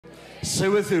Say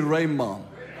with you, RHEMA.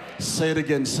 Say it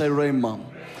again, say RHEMA.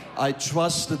 I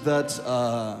trust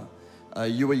that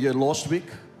you were here last week,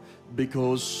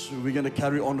 because we're going to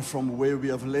carry on from where we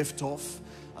have left off.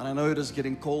 And I know it is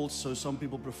getting cold, so some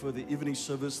people prefer the evening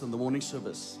service than the morning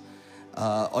service.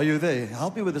 Are you there?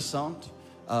 Help me with the sound.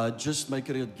 Just make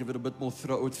it, give it a bit more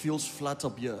throat. It feels flat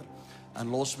up here.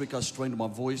 And last week I strained my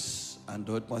voice and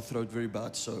hurt my throat very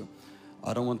bad. So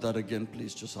I don't want that again.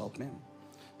 Please just help me.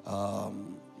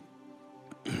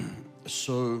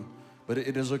 But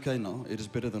it is okay now. It is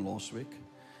better than last week.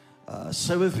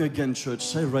 Say with me again, church.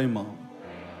 Say RHEMA.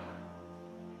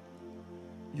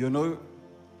 You know,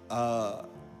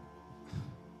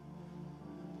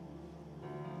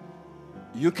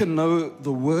 you can know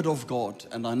the Word of God,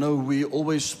 and I know we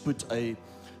always put a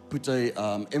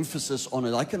emphasis on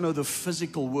it. I can know the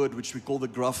physical word, which we call the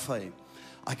Graphi.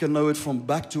 I can know it from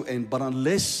back to end, but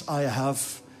unless I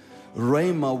have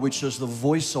RHEMA, which is the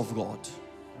voice of God,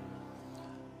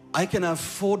 I can have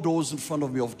 4 doors in front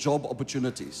of me of job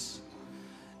opportunities,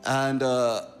 and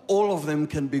all of them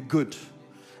can be good,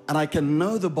 and I can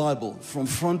know the Bible from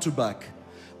front to back,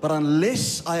 but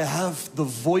unless I have the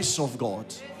voice of God,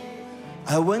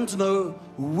 I won't know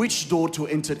which door to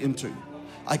enter into.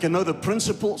 I can know the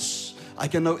principles, I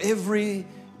can know every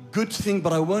good thing,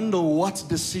 but I won't know what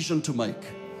decision to make.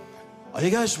 Are you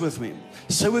guys with me?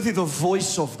 Say with you, the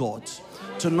voice of God.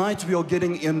 Tonight we are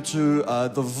getting into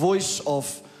the voice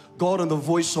of God and the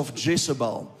voice of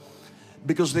Jezebel,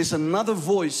 because there's another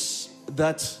voice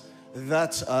that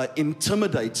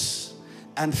intimidates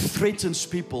and threatens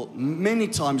people, many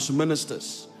times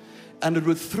ministers, and it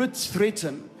would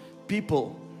threaten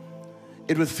people.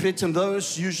 It would threaten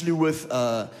those usually with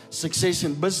success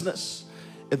in business.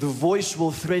 The voice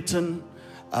will threaten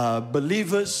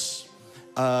believers.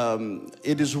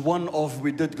 It is one of,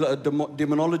 we did a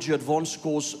demonology advanced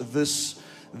course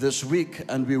this week,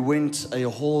 and we went a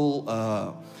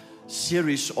whole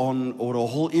series on, or a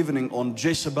whole evening on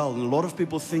Jezebel. And a lot of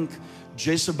people think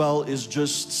Jezebel is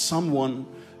just someone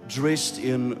dressed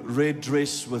in red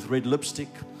dress with red lipstick,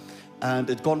 and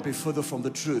it can't be further from the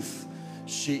truth.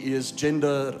 She is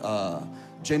genderless.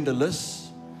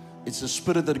 It's a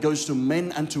spirit that goes to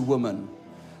men and to women,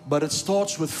 but it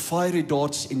starts with fiery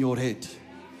darts in your head.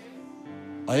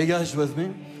 Are you guys with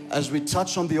me? As we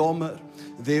touch on the armor,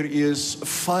 there is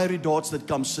fiery darts that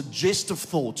come, suggestive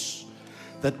thoughts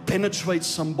that penetrate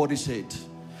somebody's head.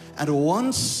 And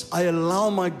once I allow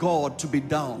my guard to be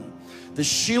down, the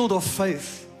shield of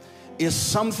faith is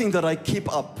something that I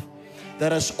keep up,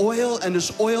 that has oil and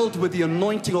is oiled with the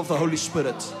anointing of the Holy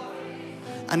Spirit.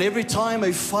 And every time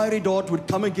a fiery dart would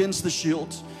come against the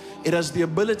shield, it has the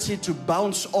ability to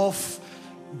bounce off,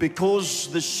 because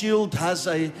the shield has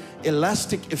an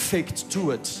elastic effect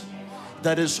to it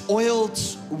that is oiled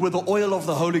with the oil of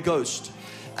the Holy Ghost.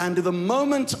 And the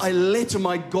moment I let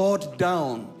my guard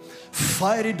down,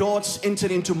 fiery darts enter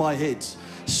into my head.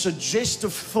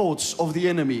 Suggestive thoughts of the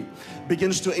enemy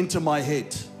begins to enter my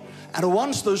head. And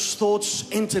once those thoughts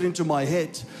enter into my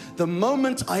head, the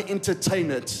moment I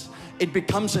entertain it, it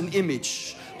becomes an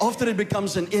image. After it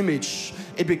becomes an image,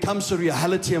 it becomes a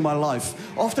reality in my life.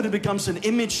 After it becomes an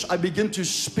image, I begin to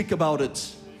speak about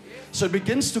it. So it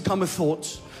begins to come a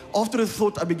thought. After the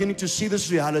thought, I'm beginning to see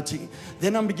this reality.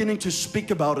 Then I'm beginning to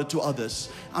speak about it to others.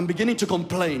 I'm beginning to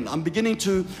complain. I'm beginning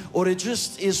to, or it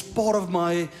just is part of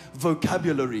my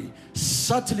vocabulary.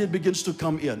 Subtly it begins to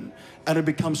come in, and it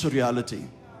becomes a reality.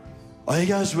 Are you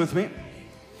guys with me?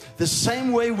 The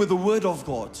same way with the Word of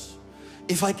God.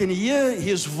 If I can hear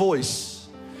His voice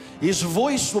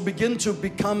will begin to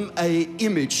become an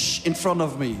image in front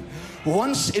of me.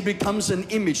 Once it becomes an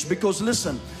image, because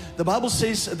listen, the Bible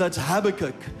says that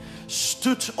Habakkuk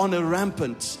stood on a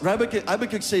rampant.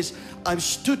 Habakkuk says, I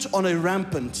stood on a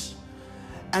rampant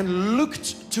and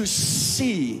looked to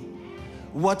see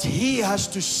what he has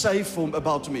to say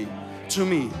about me, to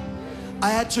me.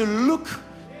 I had to look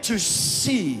to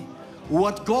see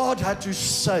what God had to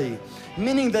say,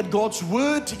 meaning that God's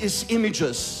word is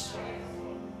images.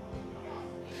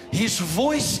 His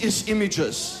voice is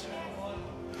images.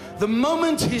 The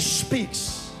moment He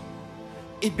speaks,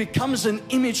 it becomes an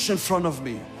image in front of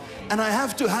me. And I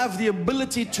have to have the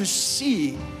ability to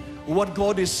see what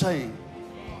God is saying.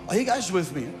 Are you guys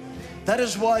with me? That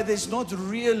is why there's not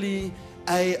really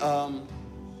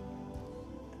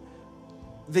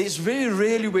there's very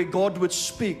rarely where God would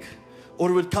speak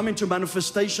or would come into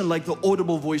manifestation like the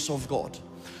audible voice of God.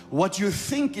 What you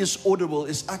think is audible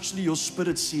is actually your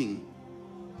spirit seeing.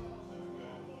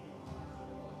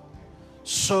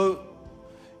 So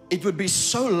it would be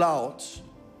so loud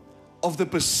of the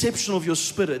perception of your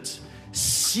spirit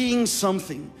seeing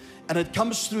something, and it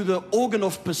comes through the organ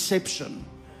of perception.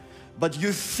 But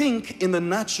you think in the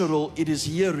natural it is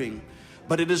hearing,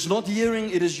 but it is not hearing,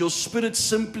 it is your spirit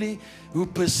simply who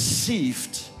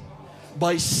perceived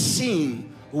by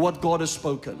seeing what God has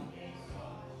spoken.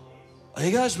 Are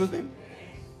you guys with me?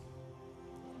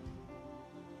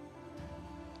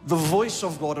 The voice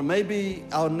of God, and maybe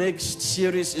our next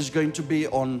series is going to be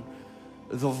on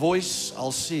the voice.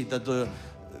 I'll see that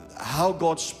how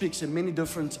God speaks in many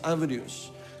different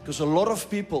avenues. Because a lot of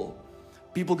people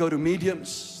go to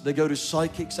mediums, they go to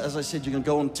psychics. As I said, you can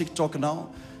go on TikTok now,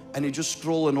 and you just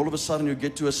scroll, and all of a sudden you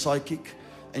get to a psychic,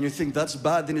 and you think that's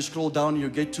bad. Then you scroll down, and you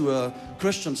get to a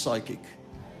Christian psychic,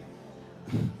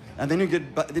 and then you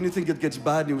think it gets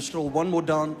bad, and you scroll one more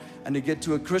down, and you get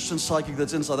to a Christian psychic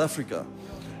that's in South Africa.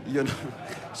 You know,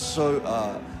 so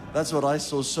that's what I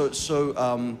saw.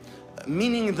 So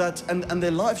meaning that, and their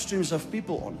live streams have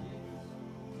people on,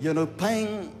 you know,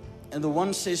 paying, and the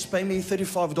one says, pay me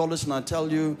 $35 and I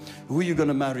tell you who you're going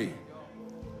to marry,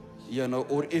 you know,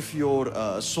 or if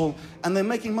you're soul, and they're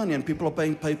making money, and people are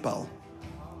paying PayPal.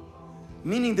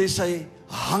 Meaning there's a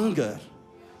hunger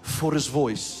for His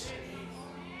voice,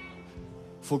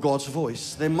 for God's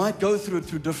voice. They might go through it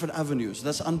through different avenues.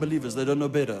 That's unbelievers. They don't know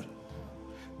better.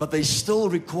 But they still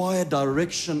require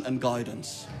direction and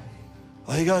guidance.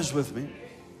 Are you guys with me?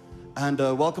 And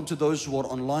welcome to those who are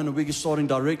online. We're starting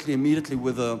directly, immediately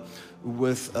with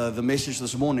the message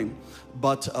this morning.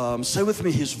 But say with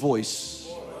me, His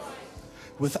voice.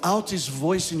 Without His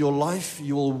voice in your life,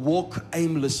 you will walk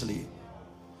aimlessly.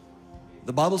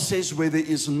 The Bible says where there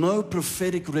is no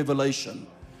prophetic revelation,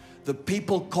 the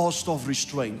people cast off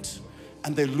restraint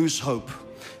and they lose hope.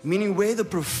 Meaning where the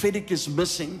prophetic is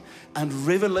missing and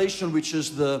revelation, which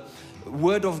is the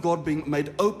Word of God being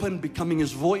made open, becoming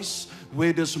His voice, where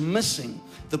it is missing,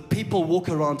 the people walk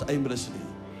around aimlessly.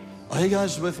 Are you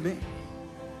guys with me?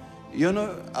 You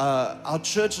know, our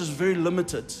church is very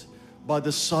limited by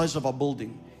the size of our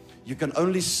building. You can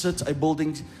only sit a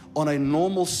building on a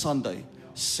normal Sunday,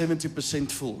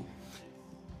 70% full,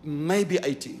 maybe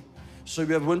 80. So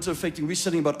we have winter affecting, we're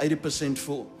sitting about 80%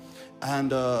 full.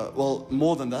 And well,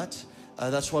 more than that.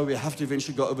 That's why we have to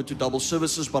eventually go over to double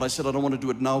services. But I said I don't want to do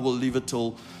it now. We'll leave it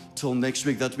till next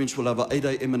week. That means we'll have an 8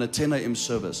 a.m. and a 10 a.m.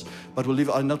 service. But we'll leave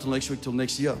it not till next week, till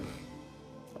next year.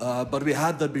 But we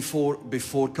had that before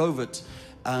COVID.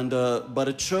 And but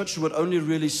a church would only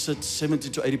really sit 70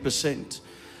 to 80%.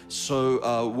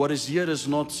 So what is here is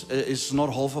not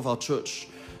half of our church.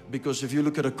 Because if you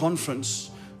look at a conference,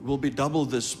 will be double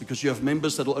this, because you have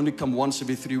members that will only come once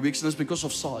every 3 weeks, and it's because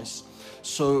of size.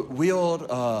 So we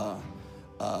are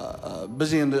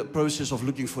busy in the process of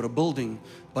looking for a building,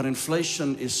 but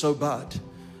inflation is so bad.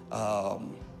 I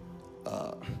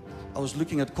was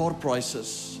looking at car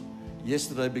prices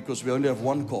yesterday because we only have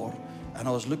one car, and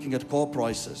I was looking at car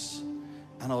prices,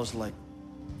 and I was like,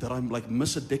 did I like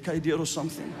miss a decade here or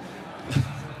something?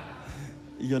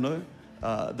 You know?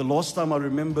 The last time I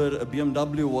remember a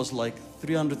BMW was like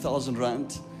 300,000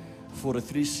 Rand for a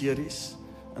 3 Series.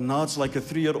 And now it's like a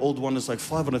 3-year-old one is like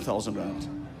 500,000 Rand.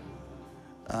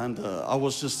 And I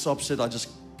was just so upset, I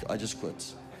just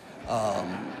quit.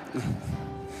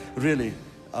 Really.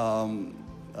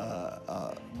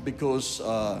 Because,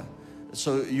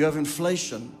 so you have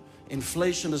inflation.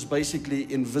 Inflation is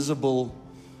basically invisible.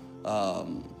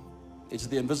 It's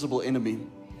the invisible enemy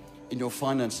in your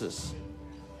finances.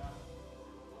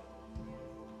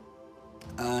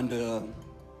 And,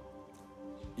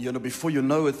 you know, before you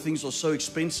know it, things are so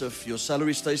expensive. Your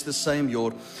salary stays the same,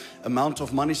 your amount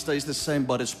of money stays the same,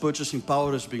 but its purchasing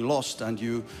power is being lost.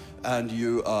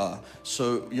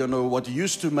 So, you know, what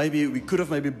used to we could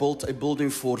have maybe built a building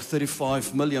for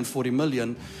 35 million, 40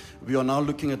 million. We are now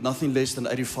looking at nothing less than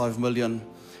 85 million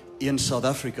in South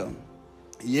Africa.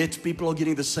 Yet people are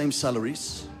getting the same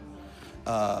salaries,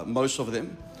 most of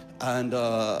them. And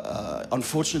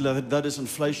unfortunately, that is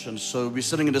inflation. So we're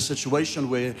sitting in a situation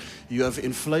where you have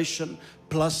inflation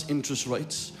plus interest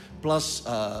rates, plus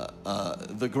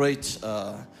the great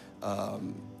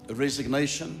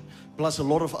resignation, plus a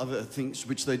lot of other things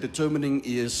which they're determining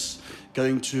is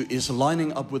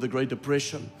lining up with the Great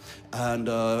Depression, and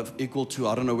equal to,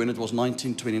 I don't know when it was,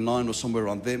 1929 or somewhere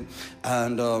around there.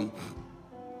 And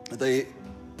they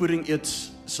putting it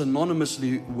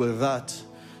synonymously with that.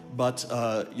 But,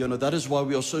 you know, that is why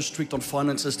we are so strict on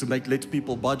finances, to let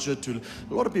people budget. A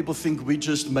lot of people think we're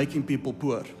just making people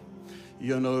poor.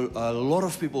 You know, a lot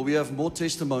of people, we have more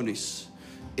testimonies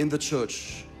in the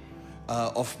church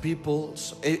of people.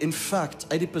 In fact,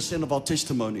 80% of our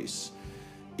testimonies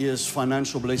is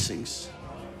financial blessings.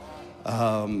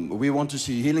 We want to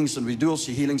see healings, and we do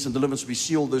see healings and deliverance. We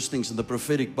see all those things in the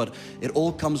prophetic, but it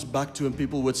all comes back to when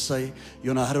people would say,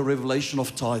 you know, I had a revelation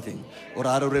of tithing, or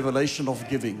I had a revelation of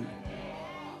giving.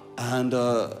 And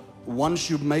once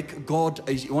you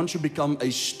once you become a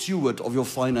steward of your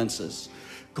finances,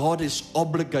 God is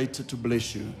obligated to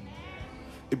bless you.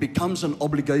 It becomes an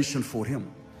obligation for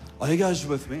Him. Are you guys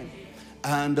with me?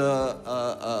 And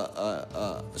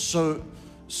so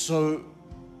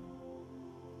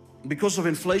because of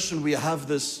inflation, we have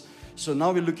this. So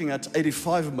now we're looking at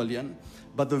 85 million,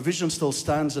 but the vision still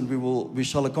stands, and we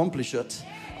shall accomplish it.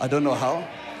 I don't know how,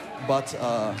 but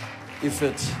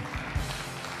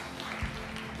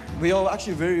we are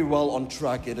actually very well on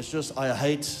track. It is just, I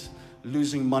hate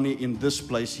losing money in this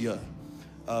place here,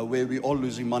 where we're all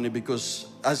losing money, because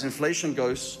as inflation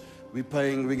goes, we're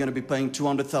going to be paying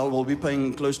 200,000. Well, we're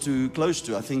paying close to.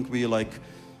 I think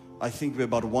we're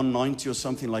about 190 or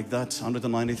something like that,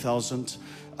 190,000.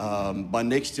 By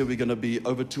next year, we're going to be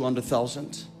over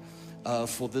 200,000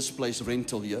 for this place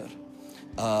rental year.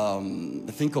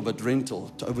 Think of it, rental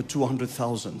to over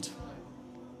 200,000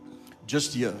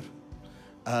 just year.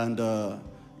 And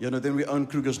you know, then we own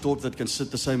Kruger's daughter that can sit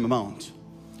the same amount.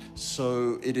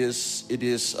 So it is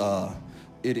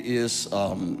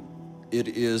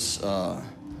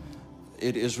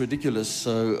ridiculous.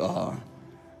 So,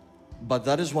 but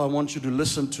that is why I want you to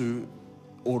listen to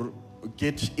or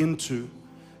get into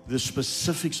the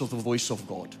specifics of the voice of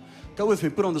God. Go with me,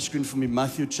 put on the screen for me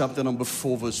Matthew chapter number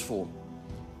 4, verse 4.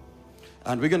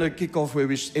 And we're going to kick off where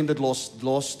we ended last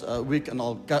week, and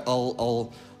I'll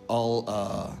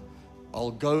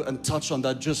go and touch on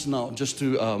that just now, just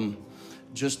to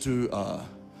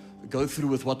go through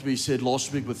with what we said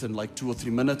last week within like 2 or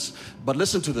 3 minutes. But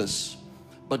listen to this.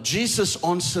 But Jesus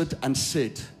answered and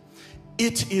said,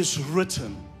 it is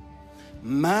written,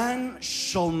 man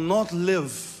shall not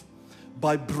live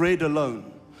by bread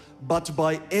alone, but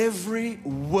by every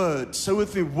word, so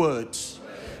with the words,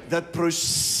 that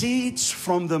proceeds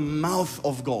from the mouth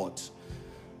of God.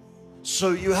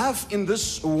 So you have in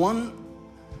this one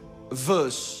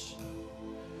verse,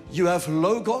 you have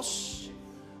logos,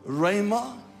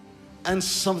 RHEMA, and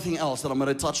something else that I'm going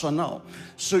to touch on now.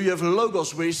 So you have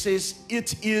logos where he says,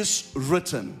 it is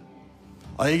written.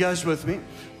 Are you guys with me?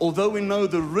 Although we know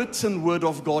the written word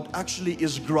of God actually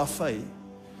is Graphi,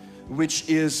 which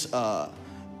is, so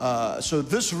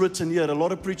this written here, a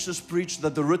lot of preachers preach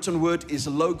that the written word is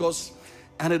logos,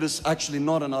 and it is actually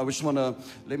not. And I just want to,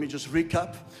 let me just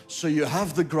recap. So you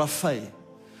have the Graphi.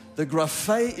 The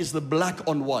Graphi is the black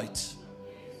on white.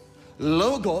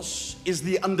 Logos is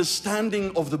the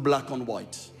understanding of the black on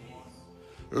white.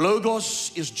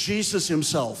 Logos is Jesus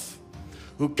Himself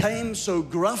who came. So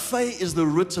Graphi is the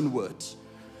written word.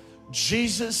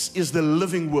 Jesus is the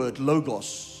living word,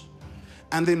 logos.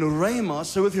 And then RHEMA,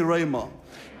 so with your RHEMA,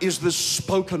 is the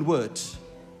spoken word.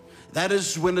 That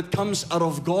is when it comes out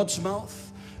of God's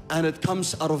mouth and it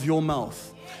comes out of your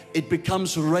mouth. It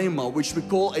becomes RHEMA, which we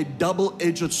call a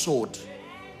double-edged sword.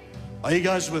 Are you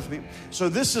guys with me? So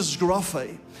this is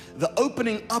Graphi. The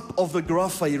opening up of the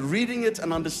Graphi, reading it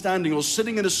and understanding, or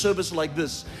sitting in a service like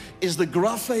this, is the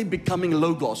Graphi becoming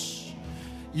logos.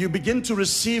 You begin to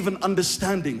receive an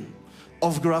understanding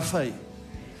of Graphi.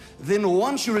 Then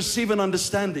once you receive an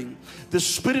understanding, the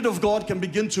Spirit of God can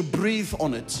begin to breathe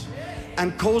on it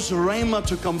and cause RHEMA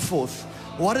to come forth.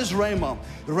 What is RHEMA?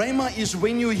 RHEMA is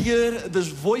when you hear the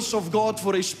voice of God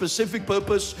for a specific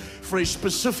purpose, for a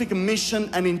specific mission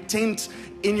and intent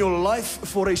in your life,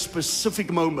 for a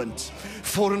specific moment,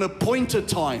 for an appointed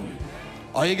time.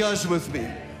 Are you guys with me?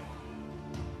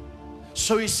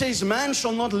 So he says, man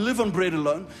shall not live on bread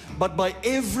alone, but by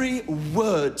every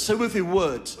word. Say with the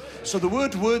word. So the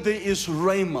word there is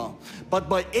RHEMA. But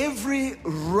by every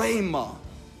RHEMA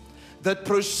that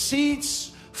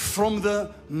proceeds from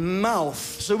the mouth.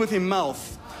 So with him,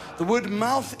 mouth. The word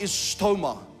mouth is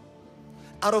stoma.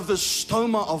 Out of the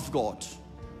stoma of God.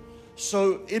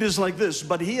 So it is like this.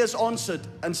 But he has answered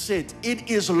and said, it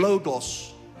is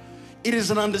logos. It is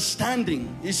an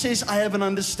understanding. He says, I have an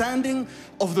understanding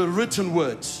of the written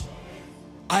words.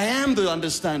 I am the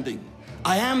understanding.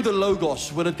 I am the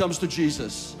logos when it comes to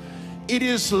Jesus. It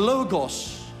is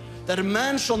logos, that a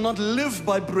man shall not live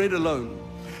by bread alone,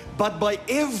 but by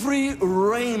every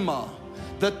RHEMA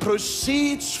that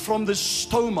proceeds from the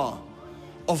stoma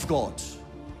of God.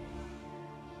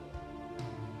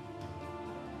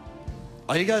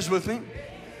 Are you guys with me?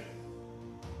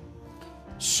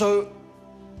 So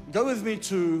go with me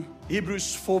to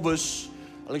Hebrews 4 verse,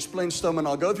 I'll explain Stoma and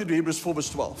I'll go with you to Hebrews 4 verse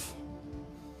 12.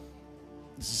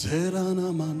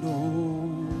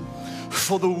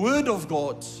 For the word of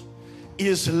God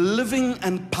is living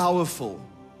and powerful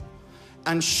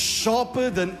and sharper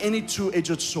than any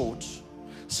two-edged sword.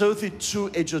 So the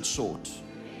two-edged sword,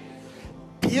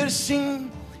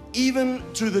 piercing even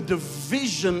to the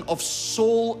division of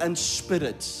soul and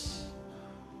spirit,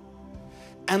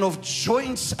 and of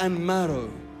joints and marrow,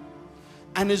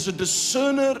 and is a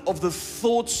discerner of the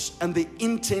thoughts and the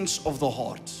intents of the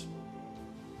heart.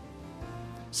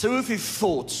 So with the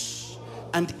thoughts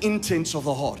and intents of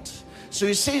the heart. So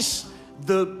he says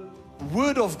the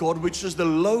word of God, which is the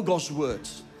Logos word.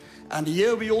 And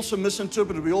here we also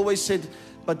misinterpreted. We always said,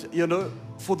 but you know,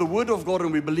 for the word of God,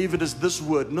 and we believe it is this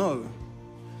word. No,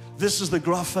 this is the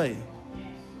Graphi.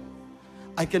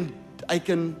 I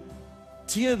can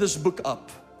tear this book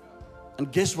up,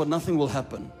 and guess what? Nothing will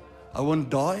happen. I won't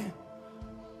die.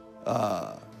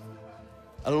 A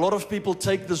lot of people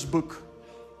take this book.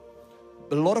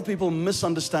 A lot of people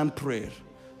misunderstand prayer.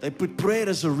 They put prayer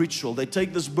as a ritual. They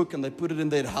take this book and they put it in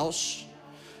their house,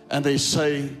 and they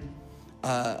say,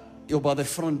 you're by the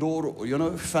front door, or, you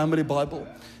know, family Bible,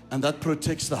 and that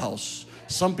protects the house.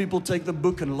 Some people take the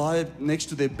book and lie it next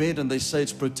to their bed, and they say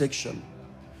it's protection.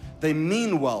 They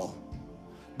mean well,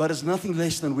 but it's nothing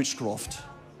less than witchcraft.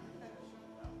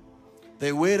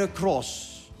 They wear a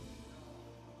cross,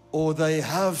 or they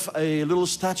have a little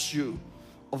statue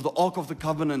of the Ark of the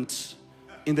Covenant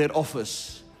in their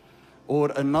office,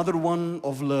 or another one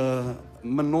of the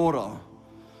menorah,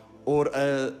 or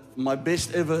my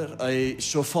best ever, a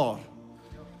shofar.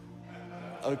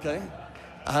 Okay?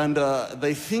 And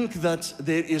they think that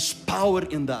there is power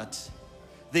in that.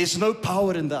 There's no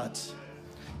power in that.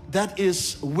 That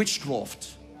is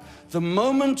witchcraft. The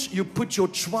moment you put your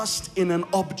trust in an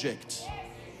object,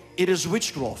 it is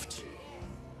witchcraft.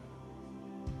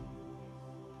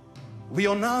 We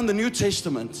are now in the New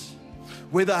Testament,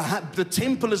 where the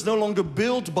temple is no longer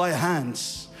built by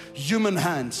hands, human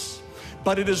hands,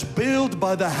 but it is built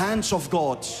by the hands of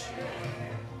God.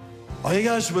 Are you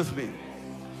guys with me?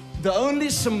 The only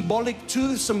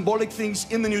two symbolic things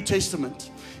in the New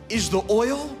Testament is the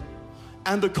oil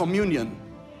and the communion.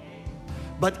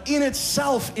 But in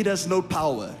itself, it has no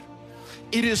power.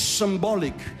 It is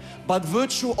symbolic by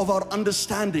virtue of our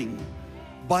understanding,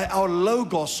 by our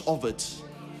logos of it.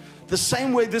 The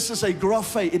same way this is a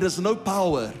Graphi, it has no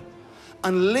power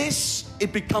unless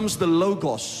it becomes the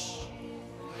logos.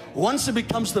 Once it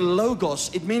becomes the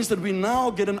logos, it means that we now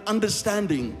get an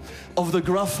understanding of the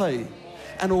Graphi.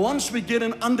 And once we get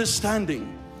an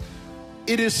understanding,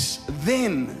 it is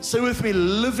then, say with me,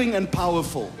 living and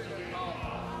powerful.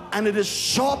 And it is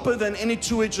sharper than any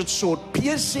two-edged sword,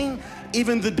 piercing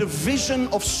even the division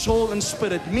of soul and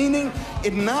spirit, meaning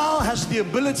it now has the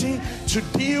ability to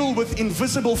deal with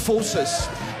invisible forces,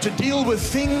 to deal with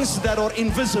things that are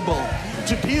invisible,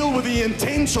 to deal with the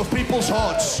intents of people's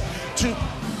hearts,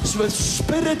 with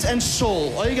spirit and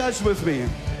soul. Are you guys with me?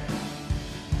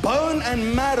 Bone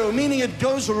and marrow, meaning it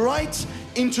goes right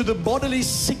into the bodily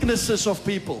sicknesses of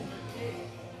people.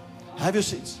 Have your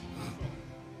seats.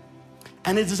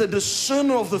 And it is a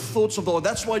discerner of the thoughts of the Lord.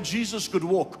 That's why Jesus could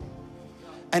walk.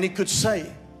 And he could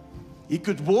say, he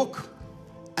could walk,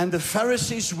 and the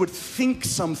Pharisees would think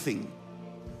something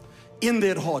in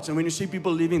their hearts. And when you see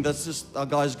people leaving, that's just our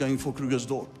guys going for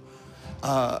Krugersdorp.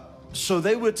 So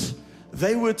they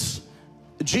would,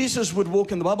 Jesus would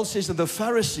walk, and the Bible says that the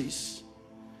Pharisees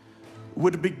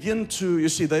would begin to, you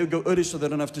see, they would go early so they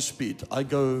don't have to speed. I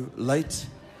go late,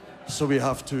 so we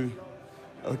have to,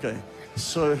 okay.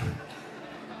 So,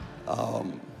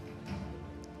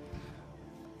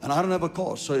 and I don't have a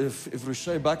car, so if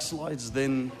Rocher backslides,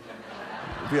 then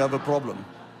we have a problem.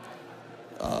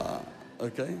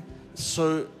 Okay,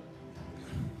 so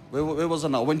where was I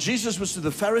now? When Jesus was to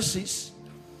the Pharisees,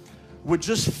 would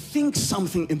just think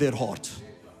something in their heart,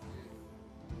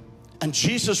 and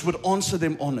Jesus would answer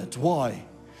them on it. Why?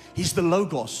 He's the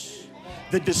Logos,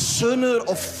 the discerner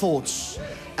of thoughts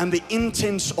and the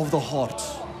intents of the heart.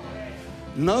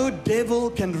 No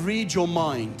devil can read your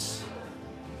mind,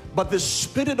 but the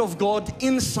Spirit of God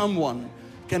in someone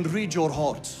can read your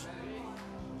heart.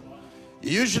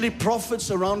 Usually prophets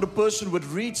around a person would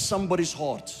read somebody's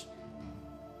heart.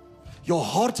 Your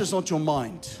heart is not your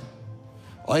mind.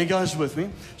 Are you guys with me?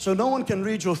 So no one can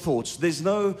read your thoughts. There's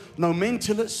no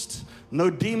mentalist, no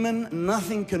demon,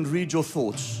 nothing can read your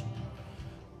thoughts.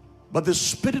 But the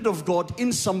Spirit of God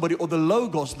in somebody, or the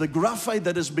Logos, the Graphi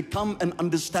that has become an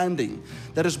understanding,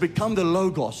 that has become the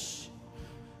Logos,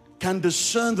 can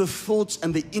discern the thoughts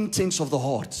and the intents of the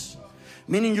heart.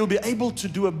 Meaning you'll be able to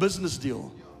do a business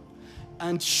deal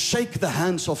and shake the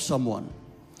hands of someone,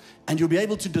 and you'll be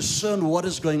able to discern what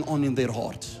is going on in their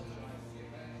heart.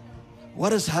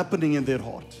 What is happening in their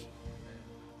heart?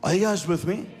 Are you guys with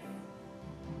me?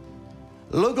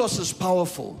 Logos is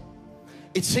powerful.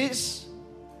 It says,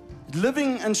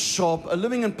 living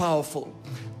and powerful,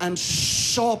 and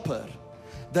sharper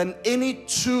than any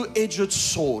two-edged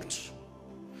sword.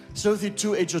 So the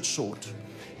two-edged sword,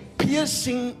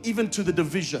 piercing even to the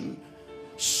division.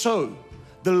 So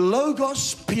the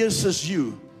Logos pierces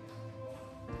you.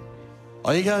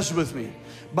 Are you guys with me?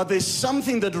 But there's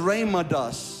something that RHEMA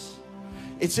does.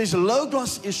 It says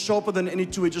Logos is sharper than any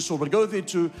two-edged sword. But go with me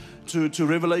to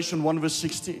Revelation 1 verse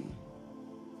 16.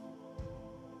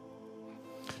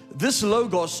 This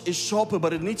Logos is sharper,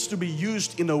 but it needs to be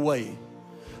used in a way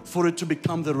for it to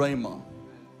become the RHEMA.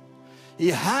 He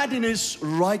had in his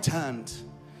right hand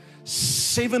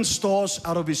 7 stars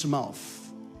out of his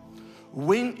mouth.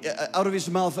 He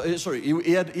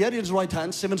had in his right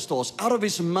hand 7 stars. Out of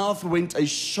his mouth went a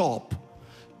sharp,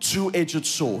 two-edged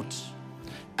sword.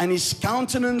 And his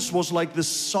countenance was like the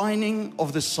shining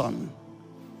of the sun.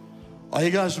 Are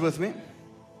you guys with me?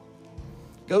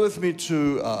 Go with me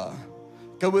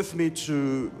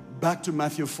to back to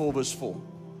Matthew 4 verse 4.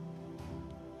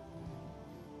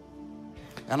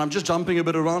 And I'm just jumping a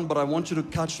bit around, but I want you to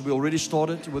catch, we already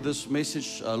started with this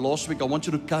message last week. I want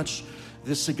you to catch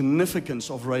the significance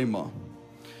of RHEMA.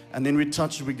 And then we're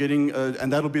getting,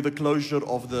 and that'll be the closure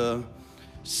of the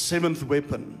 7th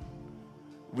weapon,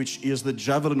 which is the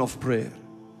Javelin of Prayer.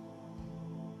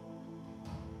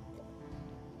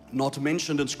 Not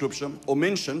mentioned in Scripture, or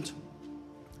mentioned,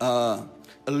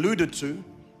 alluded to,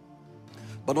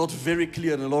 but not very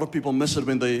clear, and a lot of people miss it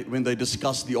when they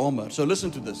discuss the armor. So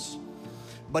listen to this.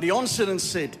 But he answered and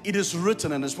said, it is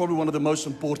written, and it's probably one of the most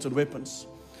important weapons.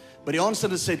 But he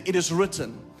answered and said, it is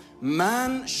written,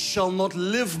 man shall not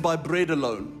live by bread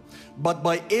alone, but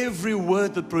by every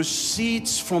word that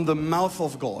proceeds from the mouth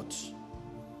of God.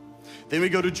 Then we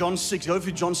go to John 6. Go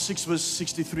to John 6 verse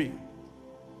 63.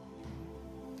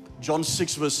 John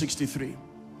 6 verse 63.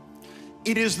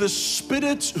 It is the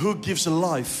Spirit who gives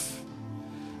life.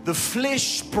 The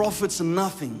flesh profits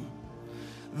nothing.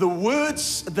 The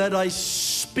words that I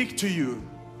speak to you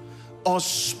are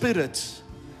spirit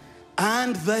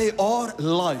and they are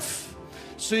life.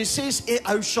 So he says,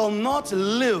 I shall not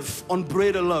live on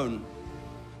bread alone,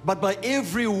 but by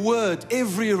every word,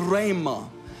 every RHEMA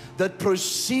that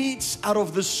proceeds out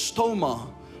of the Stoma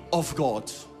of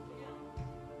God.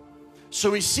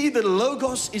 So we see that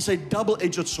Logos is a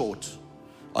double-edged sword.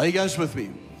 Are you guys with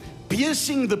me?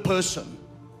 Piercing the person.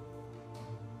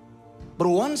 But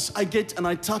once I get and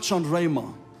I touch on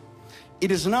RHEMA,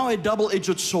 it is now a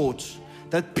double-edged sword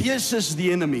that pierces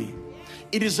the enemy.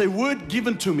 It is a word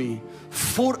given to me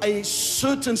for a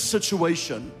certain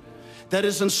situation that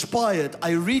is inspired.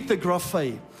 I read the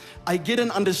Graphi, I get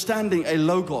an understanding, a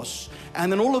Logos,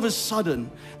 and then all of a sudden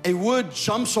a word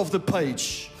jumps off the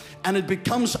page and it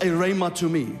becomes a RHEMA to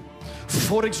me.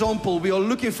 For example, we are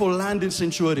looking for land in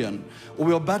Centurion, or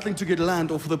we are battling to get land,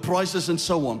 or for the prices and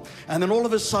so on. And then all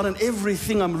of a sudden,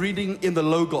 everything I'm reading in the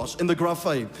Logos, in the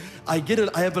Graphi, I get it,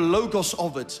 I have a Logos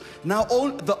of it. Now,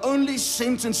 the only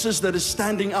sentences that is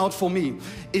standing out for me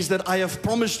is that I have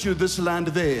promised you this land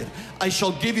there. I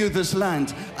shall give you this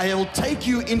land. I will take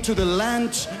you into the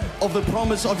land of the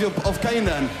promise of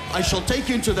Canaan. I shall take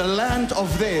you into the land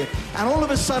of there. And all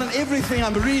of a sudden, everything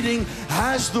I'm reading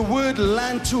has the word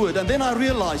land to it. And then I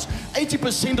realize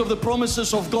 80% of the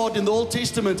promises of God in the Old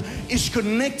Testament is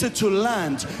connected to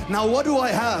land. Now what do I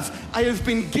have? I have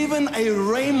been given a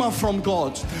RHEMA from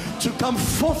God to come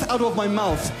forth out of my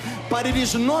mouth. But it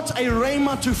is not a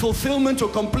RHEMA to fulfillment or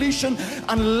completion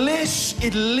unless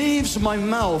it leaves my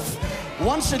mouth.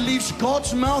 Once it leaves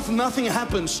God's mouth, nothing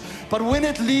happens. But when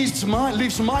it leaves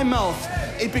my mouth,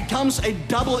 it becomes a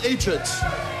double-edged.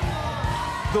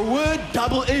 The word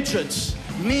double-edged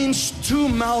means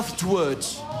two-mouthed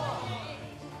words.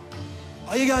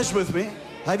 Are you guys with me?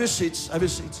 Have your seats, have your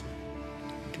seats.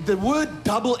 The word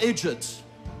double-edged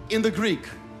in the Greek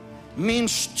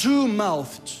means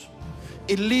two-mouthed.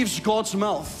 It leaves God's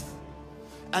mouth,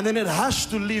 and then it has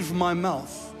to leave my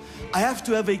mouth. I have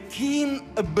to have a keen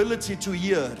ability to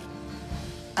hear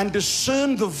and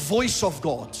discern the voice of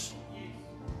God,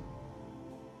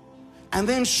 and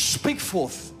then speak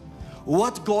forth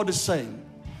what God is saying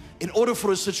in order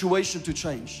for a situation to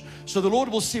change. So the Lord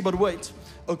will see, but wait,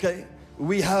 okay,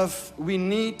 we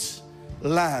need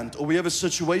land, or we have a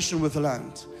situation with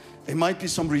land. There might be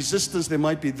some resistance, there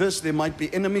might be this, there might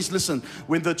be enemies. Listen,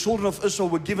 when the children of Israel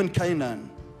were given Canaan,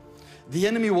 the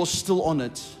enemy was still on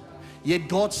it, yet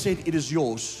God said, it is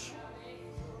yours.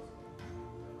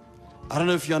 I don't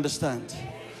know if you understand.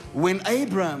 When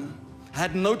Abraham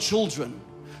had no children,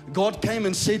 God came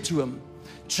and said to him,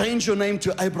 change your name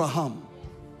to Abraham,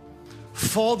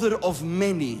 father of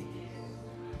many.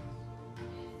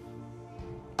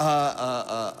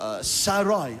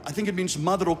 Sarai, I think it means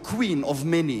mother or queen of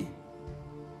many.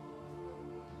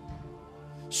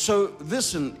 So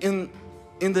listen, in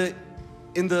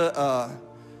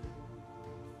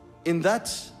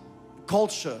that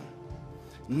culture,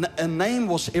 a name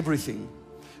was everything.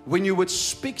 When you would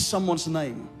speak someone's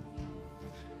name,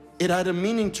 it had a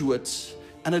meaning to it,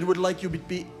 and it would like you would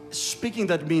be speaking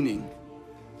that meaning.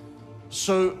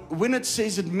 So when it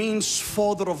says it means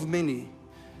father of many,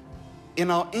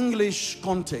 in our English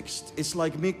context, it's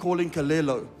like me calling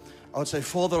Kalelo. I would say,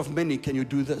 father of many, can you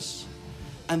do this?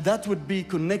 And that would be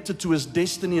connected to his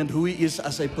destiny and who he is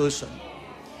as a person.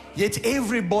 Yet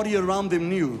everybody around them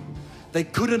knew they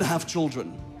couldn't have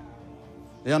children.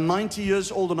 They are 90 years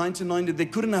old or 1990, they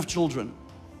couldn't have children.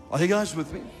 Are you guys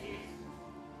with me?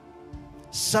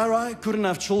 Sarai couldn't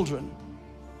have children.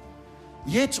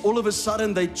 Yet all of a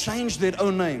sudden they changed their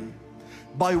own name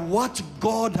by what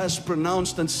God has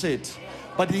pronounced and said.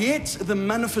 But yet the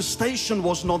manifestation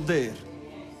was not there.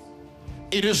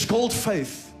 It is called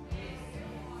faith.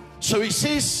 So he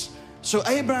says, so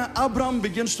Abraham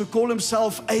begins to call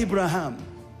himself Abraham.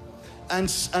 And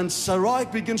Sarai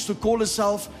begins to call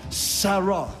herself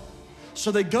Sarah.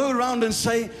 So they go around and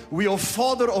say, we are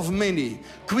father of many,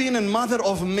 queen and mother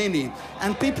of many.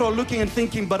 And people are looking and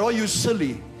thinking, but are you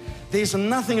silly? There's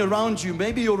nothing around you.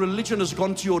 Maybe your religion has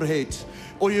gone to your head,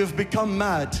 or you have become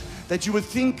mad, that you would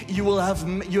think you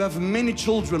have many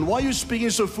children. Why are you speaking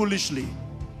so foolishly?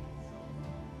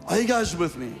 Are you guys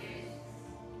with me?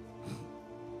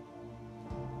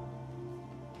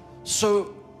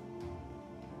 So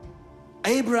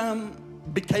Abraham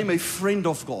became a friend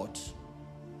of God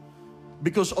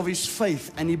because of his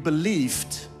faith, and he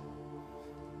believed,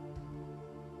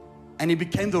 and he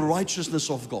became the righteousness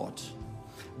of God.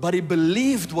 But he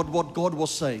believed what God was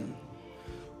saying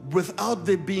without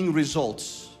there being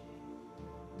results.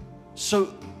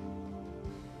 So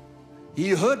he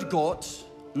heard God,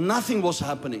 nothing was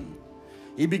happening.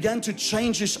 He began to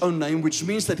change his own name, which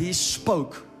means that he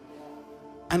spoke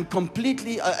and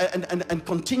completely and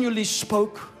continually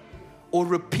spoke or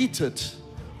repeated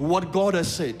what God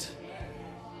has said.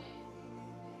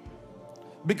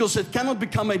 Because it cannot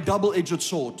become a double-edged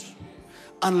sword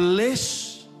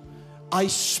unless I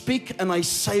speak and I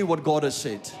say what God has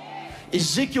said.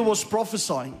 Ezekiel was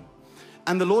prophesying,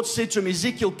 and the Lord said to him,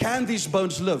 Ezekiel, can these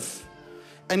bones live?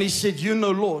 And he said, you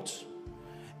know, Lord.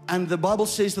 And the Bible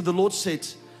says that the Lord said,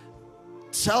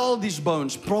 tell these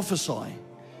bones, prophesy,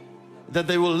 that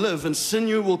they will live, and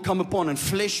sinew will come upon, and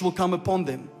flesh will come upon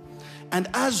them. And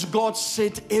as God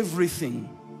said everything,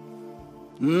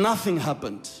 nothing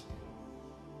happened.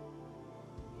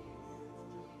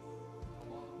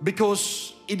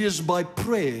 Because it is by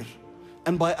prayer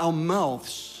and by our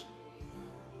mouths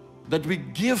that we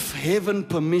give heaven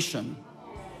permission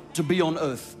to be on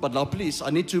earth. But now please, I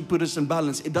need to put this in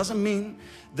balance. It doesn't mean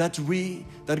that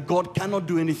God cannot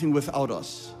do anything without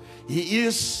us. He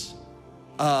is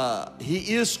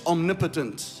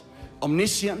omnipotent,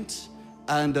 omniscient,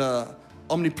 and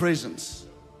omnipresent.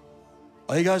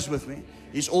 Are you guys with me?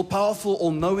 He's all-powerful,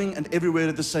 all-knowing, and everywhere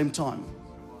at the same time.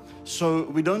 So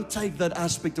we don't take that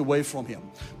aspect away from Him.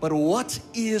 But what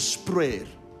is prayer?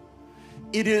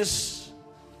 It is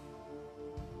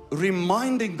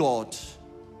reminding God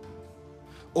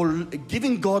or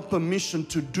giving God permission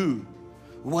to do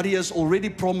what He has already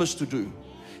promised to do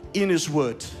in His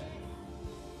Word.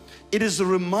 It is a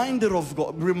reminder of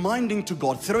God, reminding to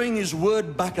God, throwing His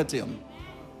Word back at Him.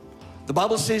 The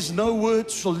Bible says no word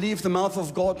shall leave the mouth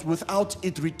of God without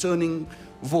it returning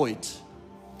void.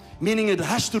 Meaning it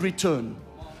has to return,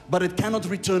 but it cannot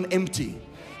return empty.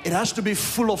 It has to be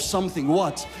full of something.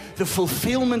 What? The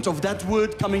fulfillment of that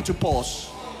word coming to pass.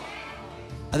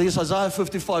 I think it's Isaiah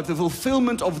 55. The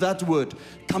fulfillment of that word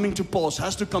coming to pass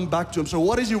has to come back to Him. So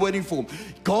what is He waiting for?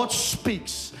 God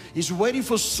speaks. He's waiting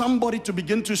for somebody to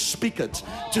begin to speak it,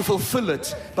 to fulfill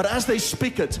it. But as they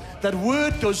speak it, that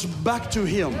word goes back to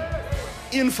Him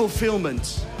in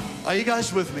fulfillment. Are you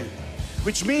guys with me?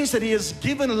 Which means that He has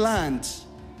given land.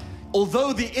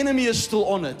 Although the enemy is still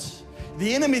on it,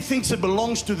 the enemy thinks it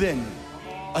belongs to them.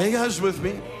 Are you guys with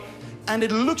me? And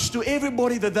it looks to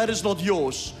everybody that that is not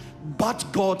yours, but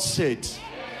God said.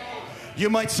 You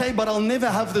might say, but I'll never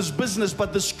have this business,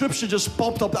 but the scripture just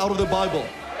popped up out of the Bible.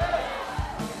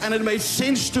 And it made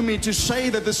sense to me to say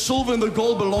that the silver and the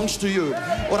gold belongs to you.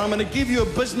 Or I'm going to give you a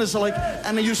business,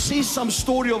 and you see some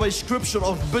story of a scripture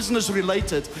of business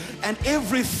related, and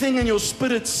everything in your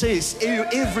spirit says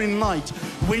every night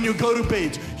when you go to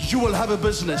bed, you will have a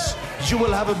business. You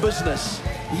will have a business.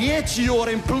 Yet you are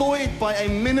employed by a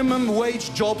minimum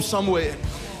wage job somewhere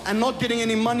and not getting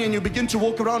any money, and you begin to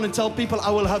walk around and tell people,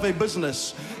 I will have a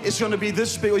business. It's going to be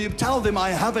this big. Or you tell them, I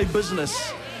have a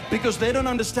business. Because they don't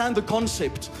understand the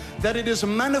concept that it is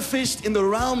manifest in the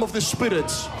realm of the Spirit.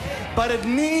 But it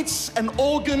needs an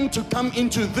organ to come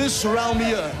into this realm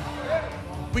here,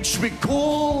 which we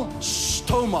call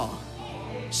stoma.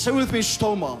 Say with me,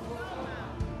 stoma.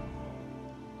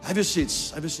 Have your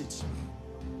seats. Have your seats.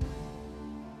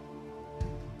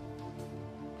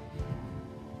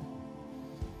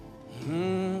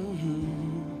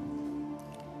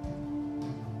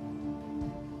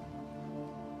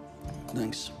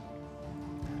 Thanks.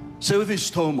 Say with me,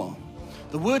 stoma.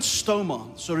 The word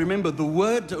stoma, so remember the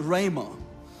word RHEMA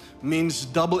means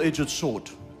double-edged sword,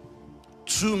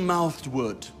 two-mouthed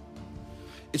word.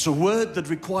 It's a word that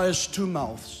requires two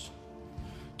mouths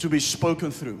to be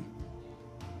spoken through.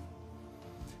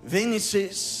 Then it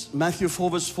says, Matthew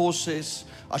 4 verse 4 says,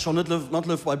 I shall not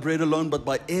live by bread alone, but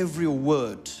by every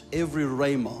word, every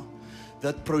RHEMA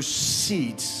that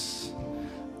proceeds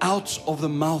out of the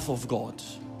mouth of God.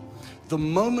 The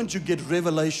moment you get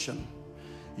revelation,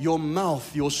 your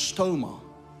mouth, your stoma,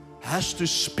 has to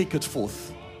speak it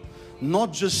forth.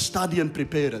 Not just study and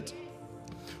prepare it,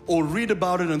 or read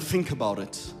about it and think about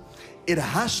it. It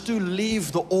has to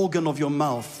leave the organ of your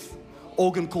mouth,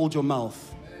 organ called your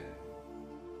mouth.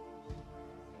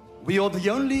 We are the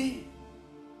only,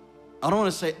 I don't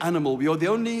want to say animal, we are the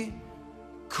only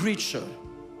creature,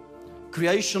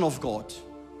 creation of God,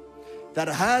 that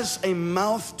has a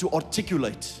mouth to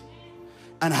articulate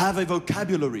and have a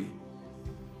vocabulary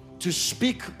to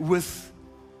speak with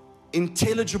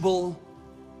intelligible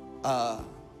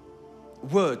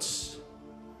words.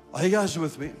 Are you guys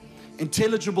with me?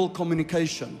 Intelligible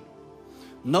communication.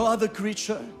 No other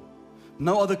creature,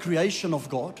 no other creation of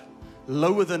God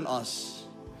lower than us,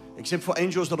 except for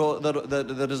angels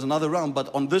that is another realm,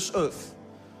 but on this earth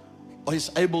is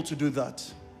able to do that.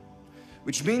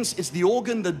 Which means it's the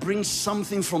organ that brings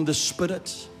something from the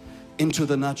spirit into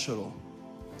the natural.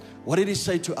 What did he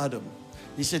say to Adam?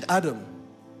 He said, Adam,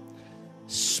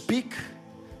 speak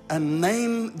and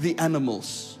name the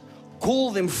animals.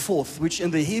 Call them forth, which in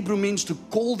the Hebrew means to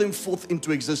call them forth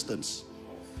into existence.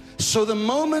 So the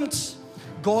moment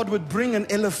God would bring an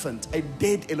elephant, a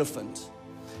dead elephant,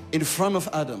 in front of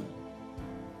Adam,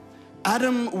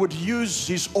 Adam would use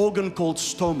his organ called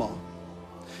stoma,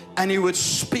 and he would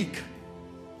speak,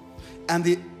 and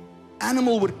the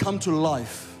animal would come to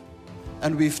life.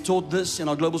 And we've taught this in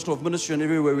our Global School of Ministry and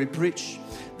everywhere we preach,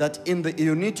 that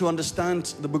you need to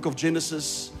understand the book of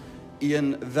Genesis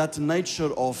in that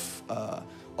nature of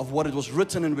what it was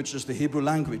written in, which is the Hebrew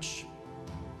language.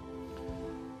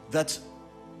 That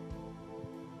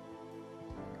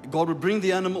God would bring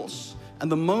the animals,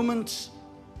 and the moment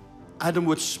Adam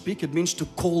would speak, it means to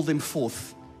call them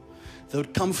forth. They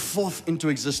would come forth into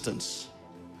existence.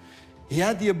 He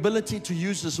had the ability to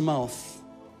use his mouth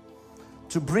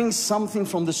to bring something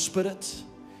from the spirit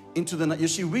into the... You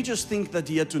see, we just think that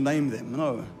he had to name them.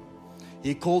 No.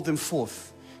 He called them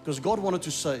forth. Because God wanted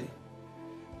to say,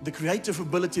 the creative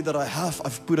ability that I have,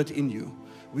 I've put it in you.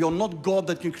 We are not God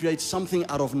that can create something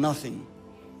out of nothing.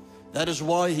 That is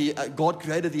why God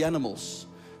created the animals.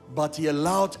 But He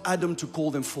allowed Adam to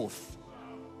call them forth.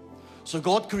 So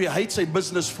God creates a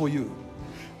business for you,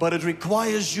 but it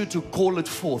requires you to call it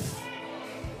forth.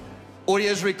 Or He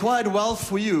has required wealth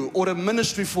for you, or a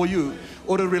ministry for you,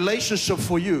 or a relationship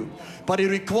for you, but He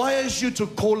requires you to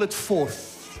call it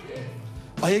forth.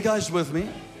 Are you guys with me?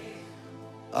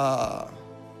 The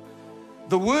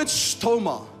word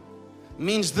stoma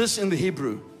means this in the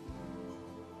Hebrew,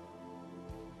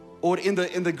 or in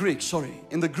the Greek, sorry.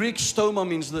 In the Greek, stoma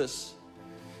means this.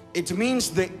 It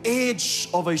means the edge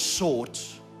of a sword,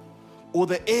 or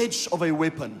the edge of a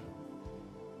weapon,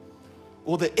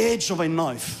 or the edge of a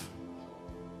knife.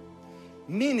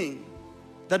 Meaning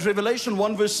that Revelation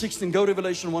 1 verse 16, go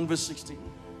Revelation 1 verse 16.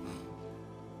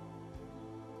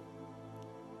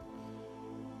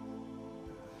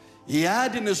 He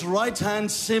had in his right hand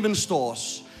 7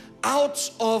 stars. Out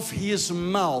of his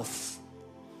mouth,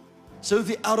 so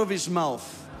out of his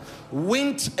mouth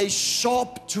went a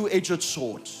sharp two-edged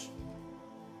sword.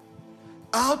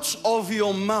 Out of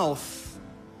your mouth,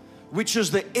 which is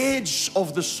the edge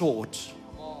of the sword,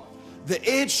 the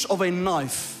edge of a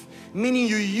knife. Meaning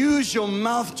you use your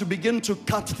mouth to begin to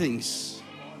cut things.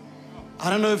 I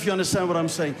don't know if you understand what I'm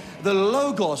saying. The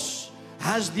Logos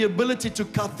has the ability to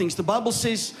cut things. The Bible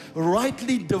says,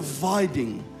 rightly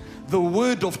dividing the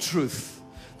word of truth.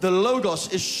 The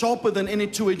Logos is sharper than any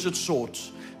two-edged sword,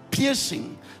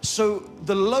 piercing. So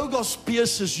the Logos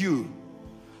pierces you,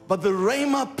 But the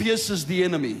RHEMA pierces the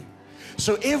enemy.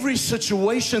 So every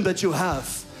situation that you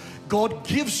have, God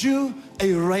gives you a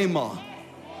RHEMA.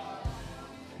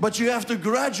 But you have to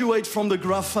graduate from the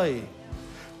Graphi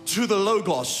to the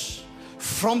Logos,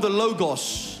 from the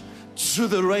Logos to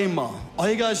the RHEMA. Are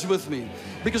you guys with me?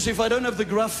 Because if I don't have the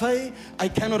Graphi, I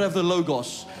cannot have the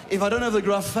Logos. If I don't have the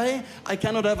Graphi, I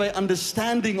cannot have an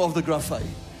understanding of the Graphi.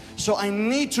 So I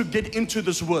need to get into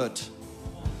this word.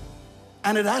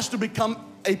 And it has to become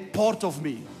a part of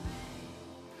me.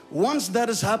 Once that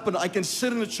has happened, I can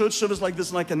sit in a church service like this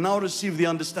and I can now receive the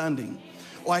understanding.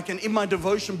 Or I can, in my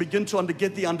devotion, begin to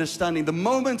get the understanding. The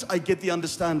moment I get the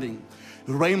understanding,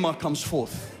 RHEMA comes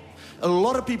forth. A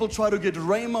lot of people try to get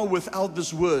RHEMA without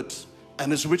this word,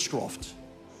 and it's witchcraft.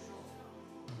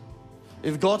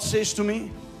 If God says to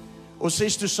me, or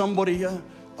says to somebody here,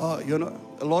 you know,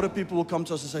 a lot of people will come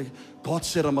to us and say, God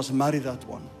said I must marry that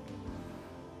one.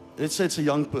 Let's say it's a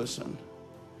young person.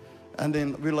 And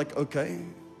then we're like, okay.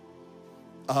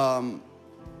 And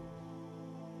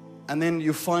then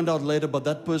you find out later, but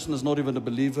that person is not even a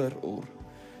believer, or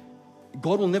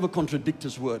God will never contradict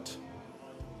His word.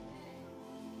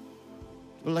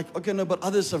 We're like, okay, no, but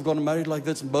others have gotten married like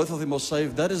this and both of them are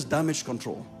saved. That is damage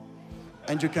control.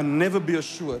 And you can never be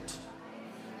assured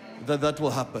that that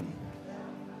will happen.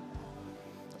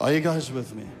 Are you guys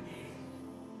with me?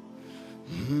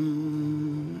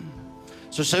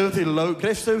 So say with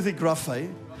the Graphi,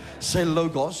 say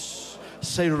Logos,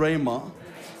 say RHEMA,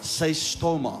 say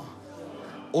Stoma.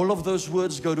 All of those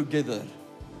words go together.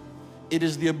 It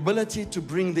is the ability to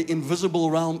bring the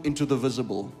invisible realm into the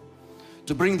visible,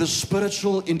 to bring the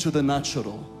spiritual into the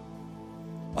natural.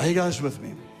 Are you guys with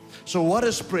me? So what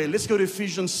is prayer? Let's go to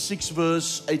Ephesians 6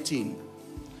 verse 18.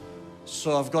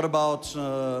 So I've got about,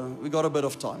 we got a bit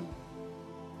of time.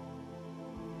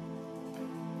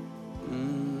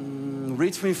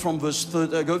 Read me from verse,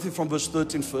 go through from verse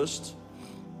 13 first.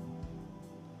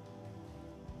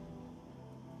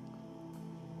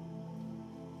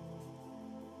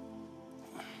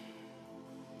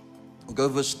 Go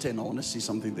verse 10. I want to see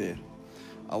something there.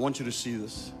 I want you to see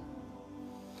this.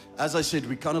 As I said,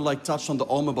 we kind of like touched on the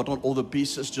armor, but not all the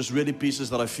pieces, just really pieces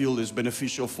that I feel is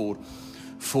beneficial for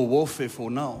warfare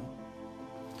for now.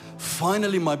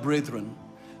 Finally, my brethren,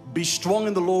 be strong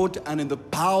in the Lord and in the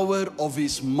power of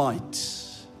His might.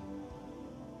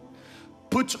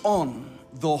 Put on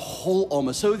the whole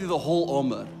armor. So the whole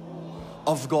armor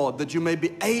of God, that you may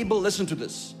be able, listen to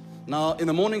this. Now, in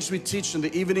the mornings we teach, in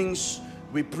the evenings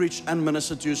we preach and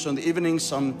minister to you. So in the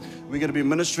evenings, we're going to be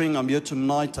ministering. I'm here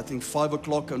tonight, I think 5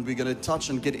 o'clock, and we're going to touch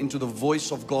and get into the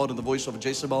voice of God and the voice of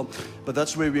Jezebel. But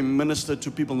that's where we minister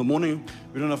to people in the morning.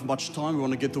 We don't have much time. We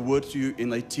want to get the word to you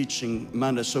in a teaching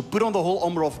manner. So put on the whole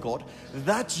armor of God,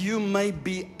 that you may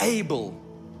be able.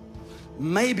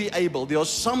 May be able. There are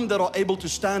some that are able to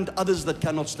stand, others that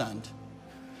cannot stand.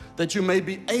 That you may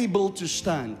be able to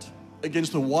stand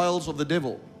against the wiles of the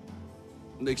devil.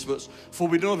 Next verse. For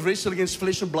we do not wrestle against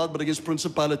flesh and blood, but against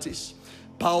principalities,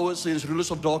 powers, against rulers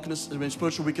of darkness, and against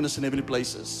spiritual wickedness in heavenly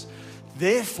places.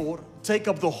 Therefore, take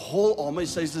up the whole armor, he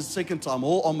says the second time,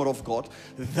 whole armor of God,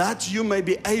 that you may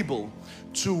be able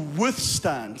to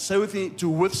withstand. Say with me, to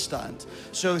withstand.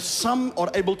 So some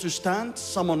are able to stand,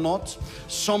 some are not.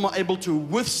 Some are able to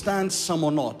withstand, some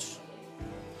are not.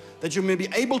 That you may be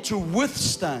able to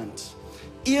withstand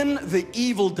in the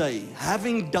evil day,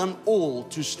 having done all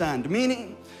to stand.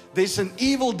 Meaning, there's an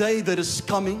evil day that is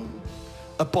coming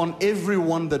upon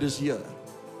everyone that is here.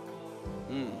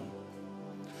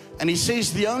 And he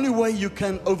says the only way you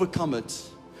can overcome it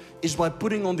is by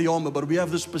putting on the armor. But we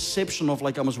have this perception of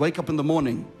like, I must wake up in the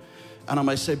morning and I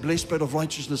might say, blessed spirit of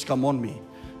righteousness, come on me.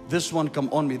 This one, come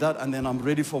on me, that, and then I'm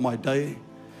ready for my day.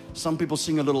 Some people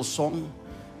sing a little song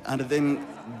and then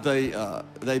they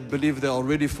believe they are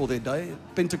ready for their day.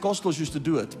 Pentecostals used to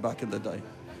do it back in the day.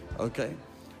 Okay?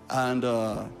 And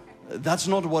that's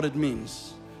not what it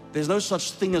means. There's no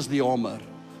such thing as the armor.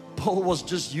 Paul was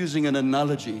just using an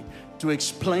analogy to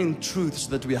explain truths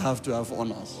that we have to have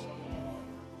on us.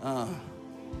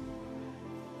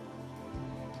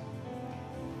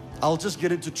 I'll just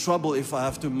get into trouble if I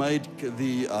have to make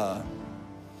the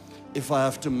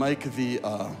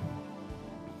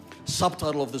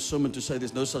subtitle of the sermon to say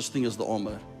there's no such thing as the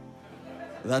armor.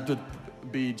 That would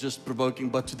be just provoking,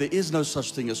 but there is no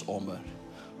such thing as armor.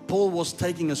 Paul was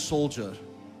taking a soldier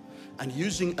and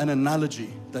using an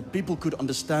analogy that people could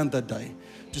understand that day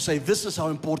to say this is how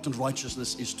important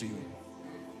righteousness is to you.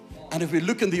 And if we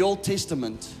look in the Old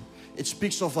Testament, it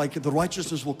speaks of like the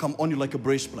righteousness will come on you like a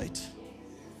breastplate.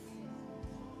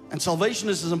 And salvation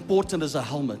is as important as a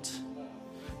helmet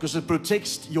because it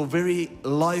protects your very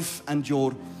life and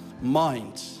your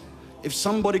mind. If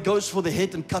somebody goes for the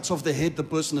head and cuts off the head, the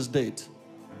person is dead.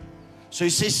 So he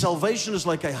says salvation is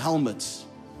like a helmet.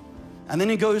 And then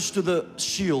he goes to the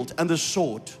shield and the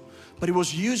sword. But he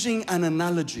was using an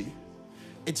analogy.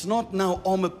 It's not now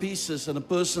armor pieces and a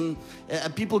person,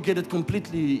 people get it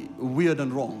completely weird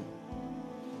and wrong.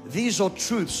 These are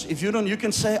truths. If you don't, you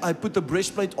can say, I put the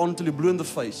breastplate on till you're blue in the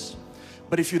face.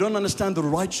 But if you don't understand the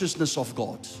righteousness of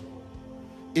God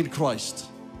in Christ,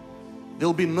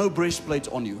 there'll be no breastplate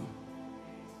on you.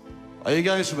 Are you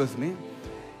guys with me?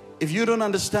 If you don't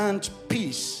understand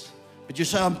peace, but you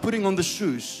say, I'm putting on the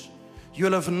shoes,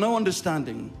 you'll have no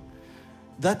understanding.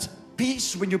 That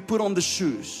peace, when you put on the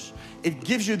shoes, it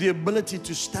gives you the ability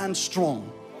to stand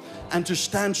strong and to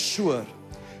stand sure,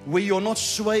 where you're not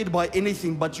swayed by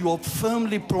anything, but you are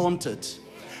firmly planted,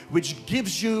 which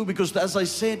gives you, because as I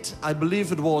said, I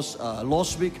believe it was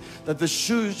last week, that the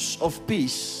shoes of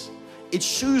peace, it's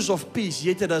shoes of peace,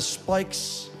 yet it has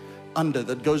spikes under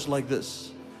that goes like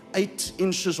this. 8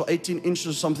 inches or 18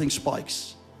 inches something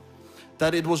spikes.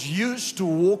 That it was used to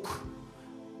walk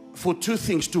for 2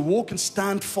 things, to walk and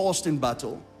stand fast in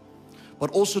battle,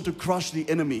 but also to crush the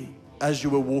enemy as you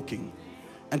were walking,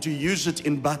 and to use it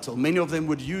in battle. Many of them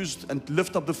would use and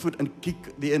lift up the foot and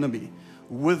kick the enemy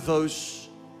with those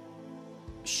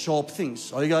sharp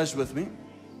things. Are you guys with me?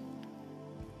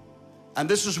 And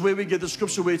this is where we get the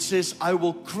scripture where it says, I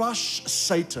will crush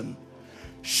Satan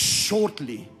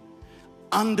shortly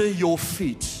under your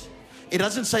feet. It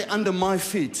doesn't say under my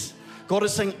feet. God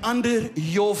is saying under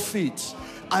your feet.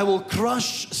 I will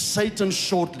crush Satan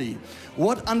shortly.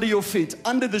 What under your feet?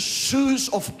 Under the shoes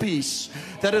of peace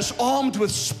that is armed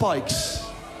with spikes.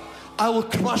 I will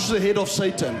crush the head of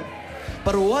Satan.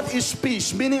 But what is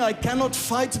peace? Meaning I cannot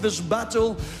fight this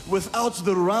battle without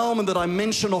the realm and the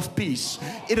dimension of peace.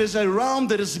 It is a realm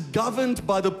that is governed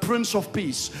by the Prince of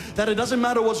Peace. That it doesn't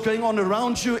matter what's going on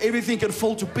around you, everything can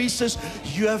fall to pieces.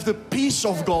 You have the peace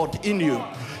of God in you.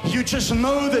 You just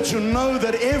know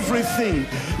that everything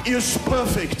is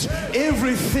perfect.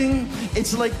 Everything,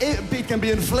 it's like, it can be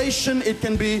inflation, it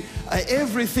can be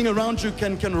everything around you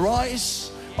can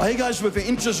rise. Are you guys with the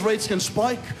interest rates can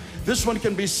spike? This one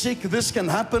can be sick, this can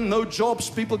happen, no jobs,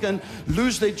 people can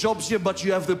lose their jobs here, but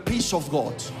you have the peace of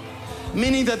God.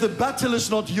 Meaning that the battle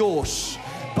is not yours,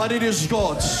 but it is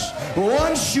God's.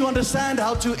 Once you understand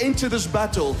how to enter this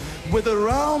battle with the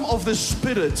realm of the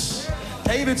Spirit,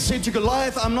 David said to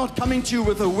Goliath, I'm not coming to you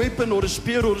with a weapon or a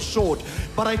spear or a sword,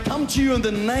 but I come to you in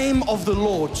the name of the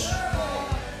Lord.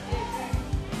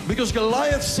 Because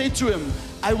Goliath said to him,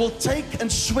 I will take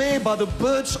and swear by the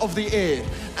birds of the air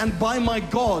and by my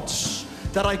gods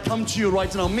that I come to you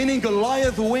right now. Meaning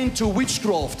Goliath went to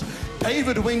witchcraft.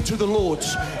 David went to the Lord,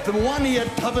 the one he had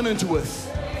covenant with.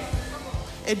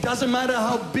 It doesn't matter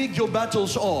how big your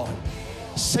battles are.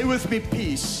 Say with me,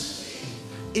 peace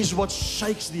is what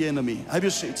shakes the enemy. Have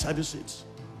your seats, have your seats.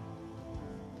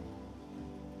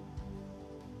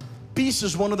 Peace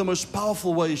is one of the most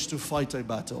powerful ways to fight a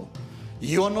battle.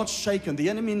 You are not shaken.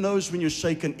 The enemy knows when you're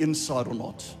shaken inside or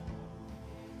not.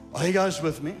 Are you guys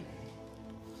with me?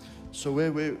 So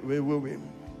where were we?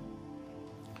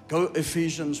 Go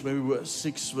Ephesians, where we were,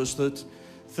 6 verse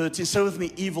 13. Say with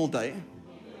me, evil day.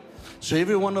 So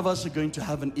every one of us are going to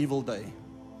have an evil day.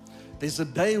 There's a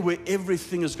day where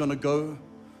everything is going to go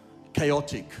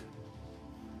chaotic.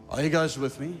 Are you guys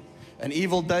with me? An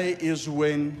evil day is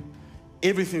when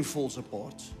everything falls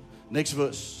apart. Next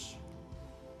verse.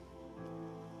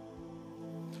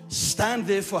 Stand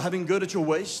therefore, having girded your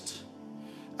waist.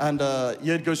 And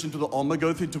here it goes into the armor. Go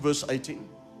into verse 18.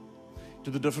 To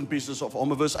the different pieces of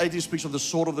armor. Verse 18 speaks of the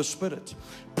sword of the Spirit.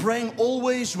 Praying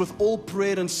always with all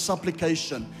prayer and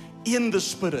supplication in the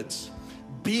Spirit.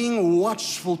 Being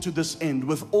watchful to this end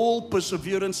with all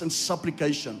perseverance and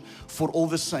supplication for all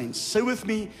the saints. Say with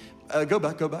me, go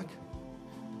back.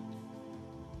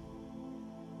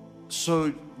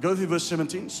 So go through verse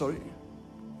 17, sorry.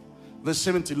 Verse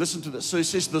 17, listen to this. So it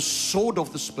says the sword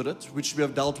of the Spirit, which we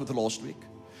have dealt with last week,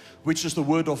 which is the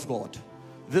word of God.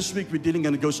 This week we're dealing,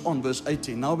 and it goes on, verse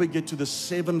 18. Now we get to the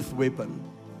 7th weapon.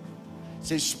 It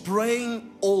says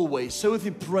praying always. So with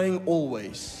you, praying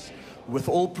always. With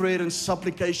all prayer and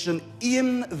supplication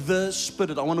in the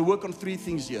Spirit. I want to work on 3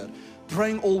 things here.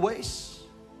 Praying always.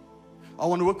 I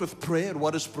want to work with prayer.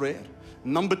 What is prayer?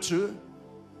 Number 2,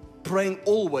 praying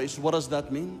always. What does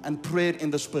that mean? And prayer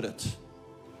in the Spirit.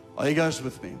 Are you guys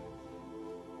with me?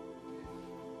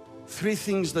 3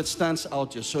 things that stands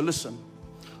out here. So listen.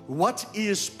 What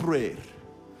is prayer?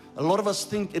 A lot of us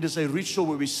think it is a ritual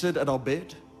where we sit at our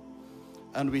bed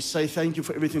and we say thank you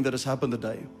for everything that has happened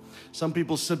today. Some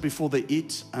people sit before they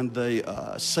eat and they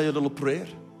say a little prayer.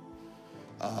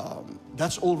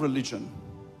 That's all religion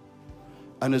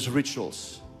and it's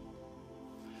rituals.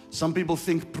 Some people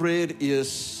think prayer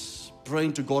is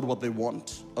praying to God what they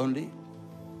want only,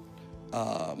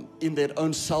 in their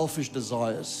own selfish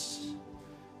desires.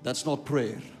 That's not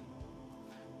prayer.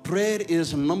 Prayer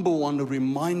is, number one,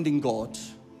 reminding God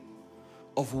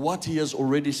of what He has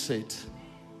already said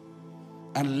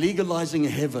and legalizing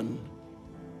heaven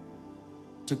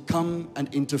to come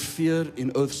and interfere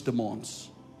in earth's demands.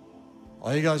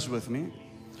 Are you guys with me?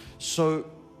 So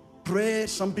prayer,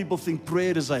 some people think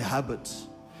prayer is a habit,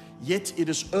 yet it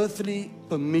is earthly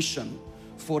permission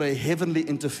for a heavenly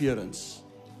interference.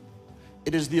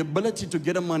 It is the ability to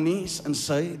get on my knees and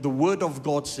say, the Word of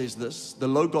God says this, the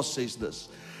Logos says this,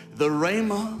 the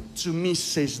RHEMA to me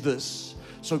says this.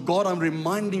 So God, I'm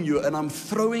reminding you and I'm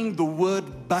throwing the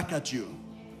Word back at you.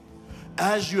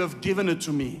 As you have given it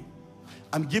to me,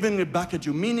 I'm giving it back at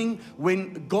you. Meaning,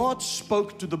 when God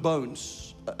spoke to the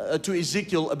bones, to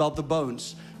Ezekiel about the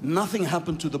bones, nothing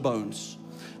happened to the bones.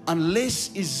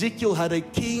 Unless Ezekiel had a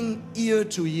keen ear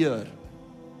to hear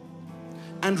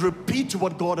and repeat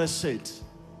what God has said.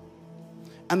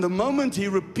 And the moment he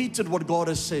repeated what God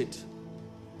has said,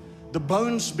 the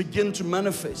bones begin to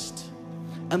manifest.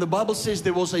 And the Bible says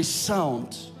there was a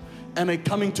sound and a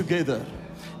coming together.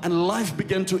 And life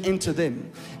began to enter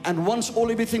them. And once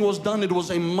everything was done, it was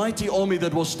a mighty army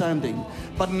that was standing.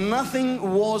 But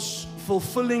nothing was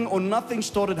fulfilling or nothing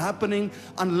started happening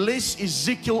unless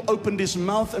Ezekiel opened his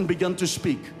mouth and began to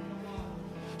speak.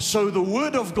 So the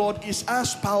Word of God is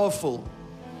as powerful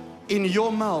in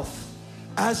your mouth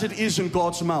as it is in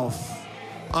God's mouth.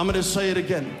 I'm going to say it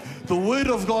again. The Word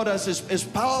of God is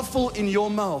powerful in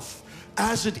your mouth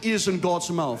as it is in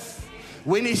God's mouth.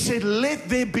 When He said, let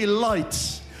there be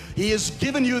light, He has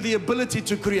given you the ability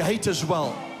to create as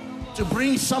well, to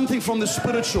bring something from the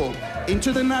spiritual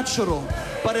into the natural.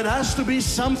 But it has to be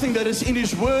something that is in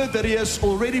His Word that He has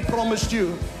already promised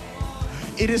you.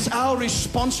 It is our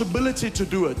responsibility to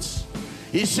do it.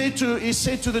 He said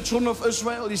to the children of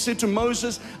Israel, He said to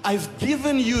Moses, I've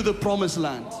given you the promised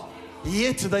land.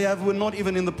 Yet they were not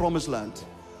even in the promised land.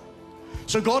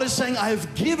 So God is saying, I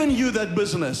have given you that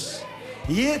business.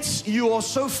 Yet you are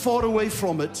so far away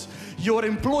from it. You are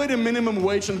employed a minimum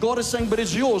wage, and God is saying, but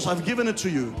it's yours. I've given it to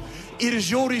you. It is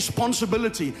your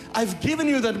responsibility. I've given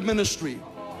you that ministry.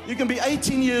 You can be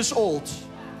 18 years old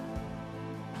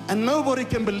and nobody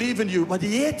can believe in you, but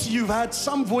yet you've had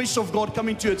some voice of God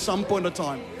coming to you at some point in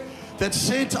time that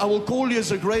said, I will call you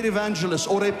as a great evangelist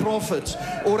or a prophet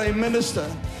or a minister.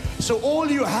 So all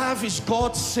you have is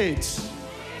God said.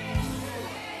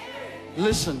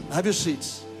 Listen, have your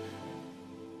seats.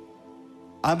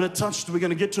 I'm going to touch, we're going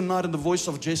to get tonight in the voice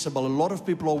of Jezebel. A lot of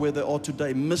people are where they are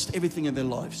today, missed everything in their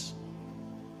lives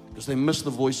because they missed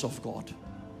the voice of God.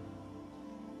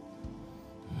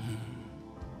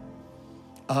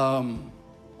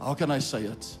 How can I say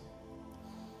it?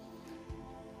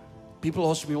 People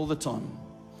ask me all the time.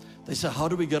 They say, how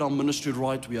do we get our ministry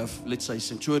right? We have, let's say,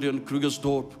 Centurion,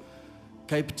 Krugersdorp,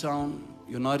 Cape Town,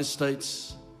 United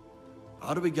States.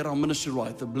 How do we get our ministry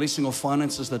right? The blessing of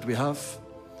finances that we have.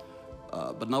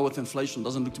 But now with inflation, it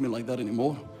doesn't look to me like that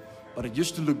anymore. But it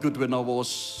used to look good when I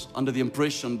was under the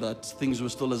impression that things were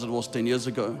still as it was 10 years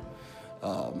ago.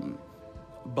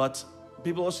 But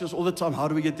people ask us all the time, how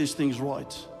do we get these things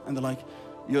right? And they're like,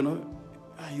 you know,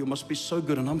 you must be so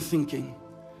good. And I'm thinking,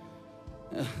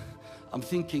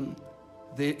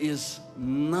 there is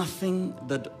nothing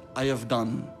that I have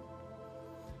done.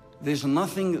 There's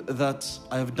nothing that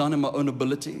I have done in my own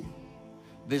ability.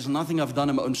 There's nothing I've done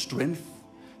in my own strength.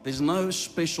 There's no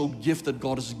special gift that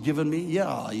God has given me.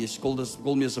 Yeah, He's called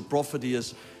me as a prophet.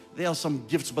 There are some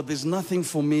gifts, but there's nothing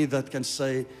for me that can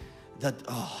say that,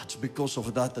 it's because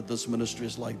of that this ministry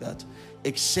is like that.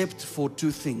 Except for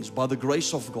two things, by the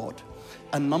grace of God.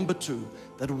 And number two,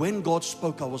 that when God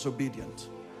spoke, I was obedient.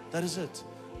 That is it.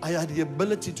 I had the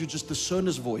ability to just discern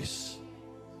His voice,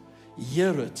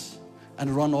 hear it, and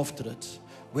run after it.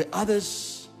 Where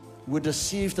others were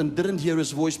deceived and didn't hear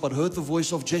His voice, but heard the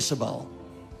voice of Jezebel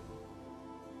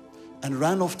and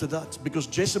ran after that, because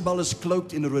Jezebel is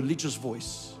cloaked in a religious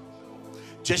voice.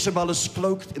 Jezebel is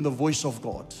cloaked in the voice of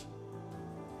God,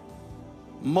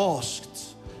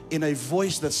 masked in a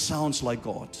voice that sounds like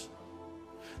God,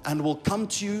 and will come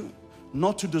to you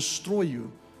not to destroy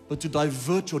you, but to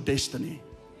divert your destiny.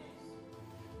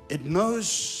 It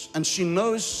knows, and she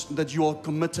knows that you are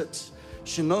committed.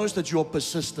 She knows that you are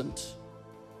persistent.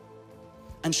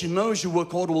 And she knows you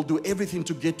work hard, will do everything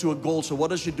to get to a goal. So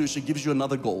what does she do? She gives you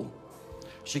another goal.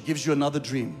 She gives you another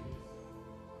dream.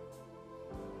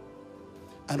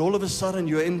 And all of a sudden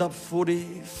you end up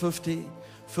 40, 50,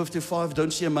 55,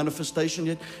 don't see a manifestation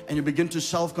yet, and you begin to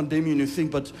self-condemn you and you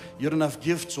think, but you don't have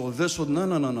gifts or this or no,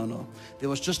 no, no, no, no. There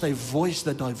was just a voice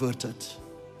that diverted.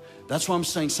 That's why I'm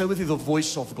saying, say with you, the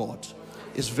voice of God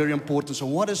is very important. So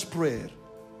what is prayer?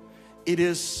 It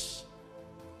is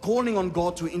calling on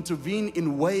God to intervene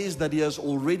in ways that He has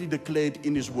already declared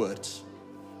in His words.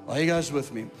 Are you guys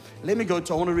with me? Let me go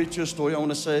to, I want to read you a story. I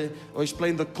want to say, or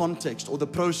explain the context or the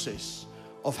process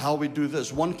of how we do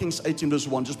this. 1 Kings 18 verse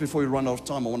 1, just before we run out of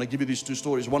time, I want to give you these two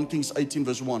stories. 1 Kings 18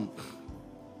 verse 1.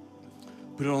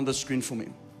 Put it on the screen for me.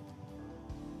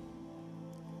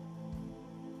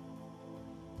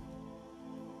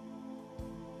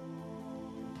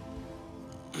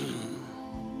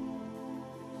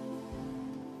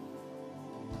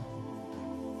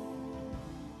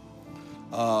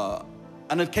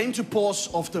 And it came to pass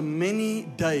after many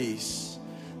days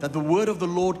that the word of the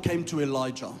Lord came to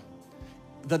Elijah.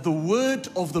 That the word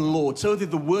of the Lord, so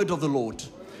that the word of the Lord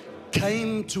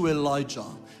came to Elijah.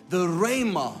 The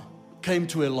RHEMA came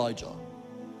to Elijah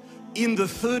in the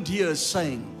 3rd year,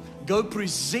 saying, go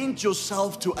present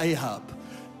yourself to Ahab,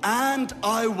 and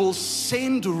I will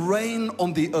send rain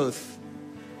on the earth.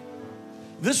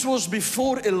 This was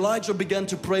before Elijah began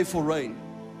to pray for rain.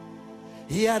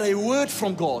 He had a word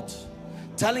from God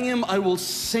telling him, I will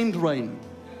send rain.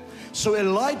 So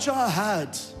Elijah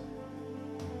had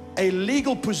a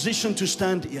legal position to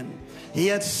stand in. He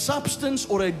had substance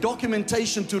or a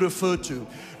documentation to refer to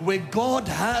where God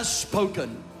has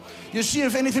spoken. You see,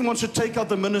 if anything wants to take out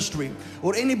the ministry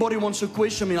or anybody wants to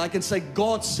question me, I can say,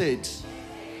 God said,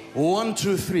 1,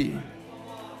 2, 3.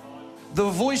 The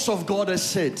voice of God has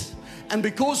said. And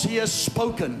because He has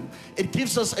spoken, it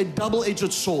gives us a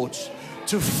double-edged sword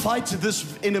to fight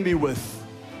this enemy with.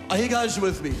 Are you guys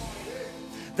with me?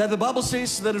 That the Bible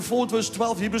says that in 4 verse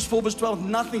 12, Hebrews 4 verse 12,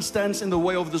 nothing stands in the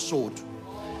way of the sword.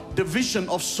 Division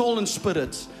of soul and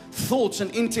spirit, thoughts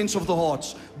and intents of the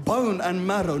hearts, bone and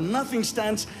marrow, nothing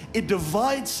stands. It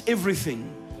divides everything.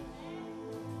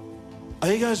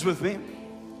 Are you guys with me?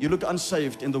 You look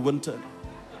unsaved in the winter.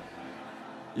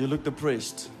 You look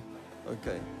depressed.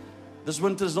 Okay. This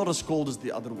winter is not as cold as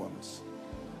the other ones.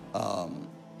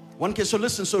 One case, so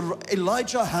listen, so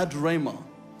Elijah had RHEMA.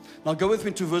 Now go with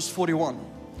me to verse 41.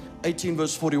 18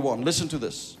 verse 41. Listen to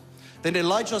this. Then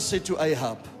Elijah said to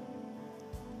Ahab,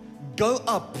 go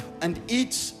up and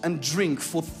eat and drink,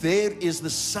 for there is the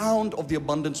sound of the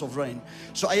abundance of rain.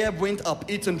 So Ahab went up,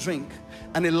 eat and drink.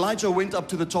 And Elijah went up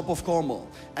to the top of Carmel.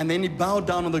 And then he bowed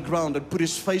down on the ground and put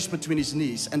his face between his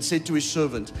knees and said to his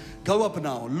servant, go up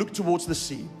now, look towards the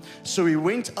sea. So he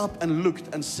went up and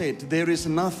looked and said, there is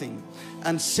nothing.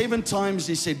 And 7 times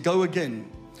he said, go again.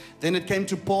 Then it came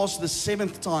to pass the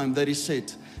 7th time that he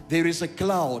said, there is a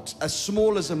cloud as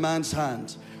small as a man's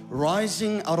hand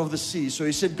rising out of the sea. So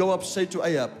he said, go up, say to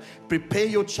Ahab, prepare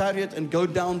your chariot and go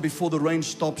down before the rain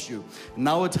stops you.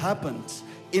 Now it happened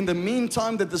in the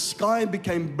meantime that the sky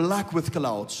became black with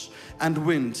clouds and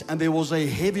wind, and there was a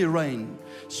heavy rain.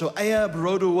 So Ahab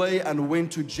rode away and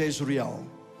went to Jezreel.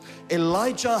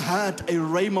 Elijah had a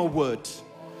RHEMA word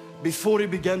before he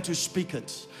began to speak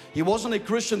it. He wasn't a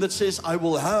Christian that says, I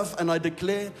will have and I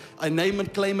declare, I name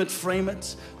it, claim it, frame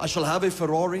it. I shall have a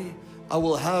Ferrari. I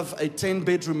will have a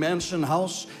 10-bedroom mansion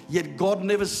house. Yet God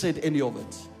never said any of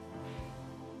it.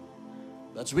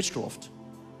 That's witchcraft.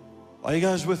 Are you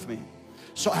guys with me?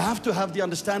 So I have to have the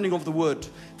understanding of the word.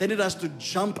 Then it has to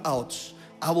jump out.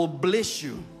 I will bless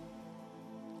you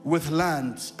with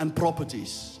land and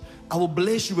properties. I will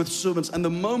bless you with servants. And the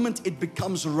moment it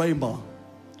becomes RHEMA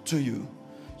to you,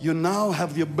 you now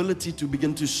have the ability to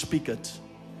begin to speak it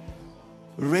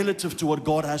relative to what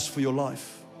God has for your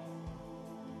life.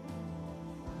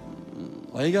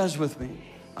 Are you guys with me?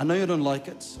 I know you don't like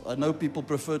it. I know people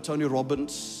prefer Tony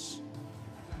Robbins,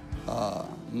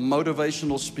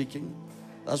 motivational speaking.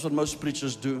 That's what most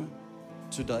preachers do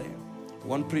today.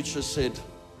 One preacher said,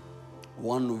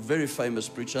 one very famous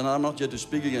preacher, and I'm not here to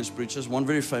speak against preachers, one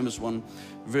very famous one,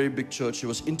 very big church. He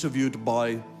was interviewed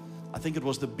by, I think it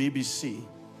was the BBC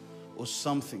or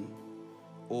something,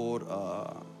 or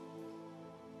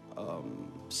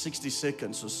 60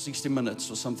 seconds or 60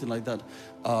 minutes or something like that.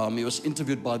 He was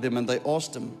interviewed by them and they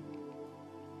asked him,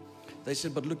 they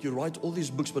said, but look, you write all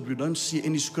these books, but we don't see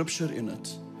any scripture in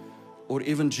it or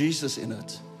even Jesus in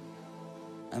it.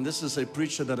 And this is a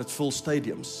preacher that had full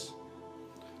stadiums.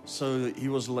 So he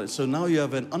was like, so now you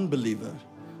have an unbeliever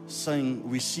saying,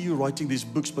 we see you writing these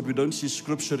books, but we don't see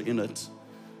scripture in it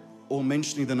or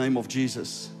mentioning the name of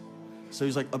Jesus. So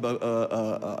he's like,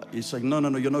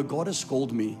 no, you know, God has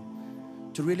called me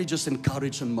to really just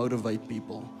encourage and motivate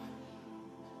people.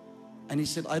 And he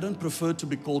said, I don't prefer to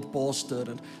be called pastor.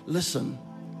 And listen,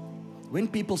 when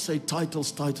people say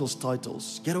titles, titles,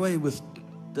 titles, get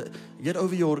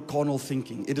over your carnal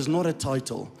thinking. It is not a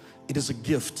title. It is a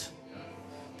gift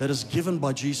that is given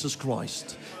by Jesus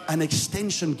Christ. An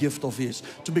extension gift of His.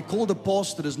 To be called a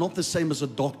pastor is not the same as a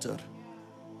doctor.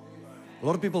 A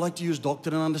lot of people like to use doctor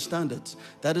and understand it.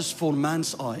 That is for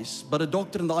man's eyes. But a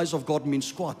doctor in the eyes of God means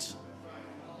squat.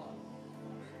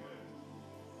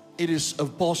 It is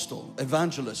apostle,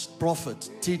 evangelist, prophet,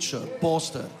 teacher,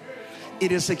 pastor.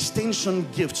 It is extension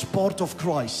gifts, part of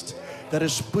Christ that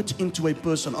is put into a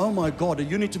person. Oh my God,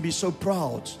 you need to be so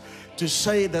proud to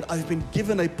say that I've been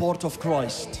given a part of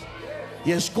Christ. He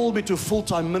has called me to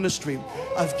full-time ministry.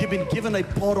 I've been given a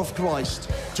part of Christ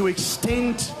to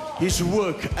extend His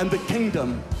work and the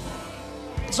kingdom.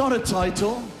 It's not a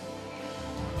title.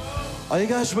 Are you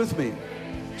guys with me?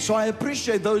 So I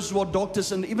appreciate those who are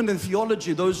doctors, and even in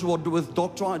theology, those who are with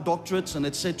doctorates and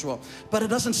etc. But it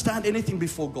doesn't stand anything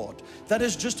before God. That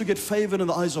is just to get favor in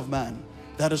the eyes of man.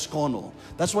 That is carnal.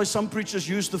 That's why some preachers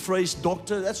use the phrase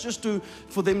doctor. That's just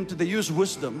for them to, they use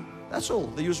wisdom. That's all.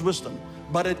 They use wisdom.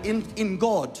 But in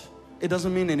God, it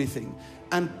doesn't mean anything.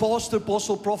 And pastor,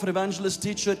 apostle, prophet, evangelist,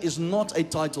 teacher is not a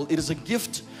title. It is a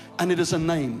gift and it is a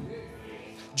name.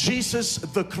 Jesus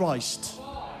the Christ.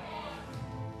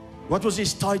 What was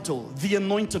His title? The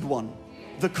Anointed One,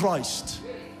 the Christ.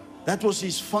 That was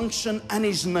His function and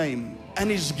His name and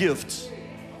His gift.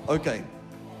 Okay,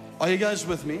 are you guys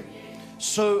with me?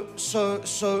 So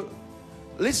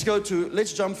let's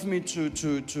jump for me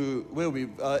to where we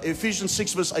Ephesians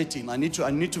 6 verse 18. I need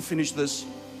to finish this,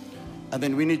 and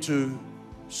then we need to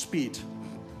speed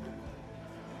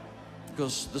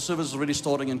because the service is already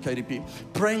starting in KDP.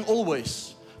 Praying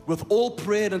always with all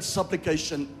prayer and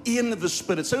supplication in the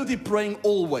Spirit. So they're praying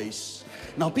always.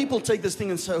 Now people take this thing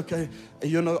and say, okay,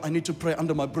 I need to pray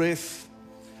under my breath.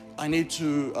 I need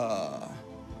to,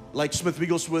 like Smith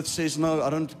Wigglesworth says, no,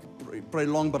 I don't pray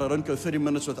long, but I don't go 30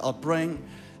 minutes without praying.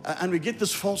 And we get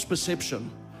this false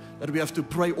perception that we have to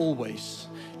pray always.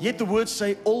 Yet the word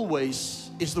say always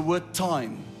is the word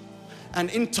time. And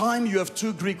in time you have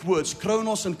two Greek words,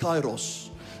 chronos and kairos.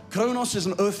 Chronos is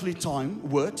an earthly time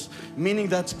word, meaning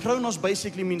that chronos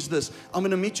basically means this: I'm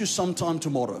going to meet you sometime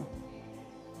tomorrow.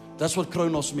 That's what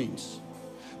chronos means.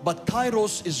 But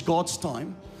kairos is God's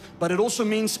time, but it also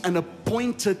means an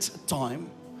appointed time,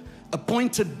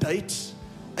 appointed date,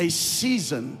 a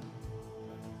season,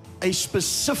 a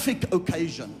specific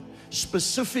occasion,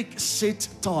 specific set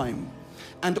time.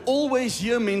 And always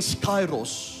here means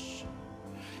kairos,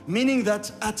 meaning that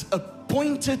at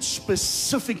appointed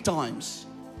specific times,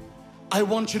 I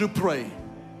want you to pray.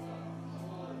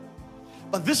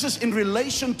 But this is in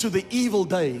relation to the evil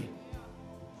day.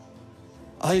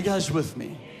 Are you guys with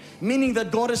me? Meaning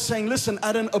that God is saying, listen,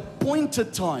 at an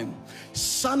appointed time,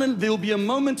 suddenly there'll be a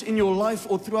moment in your life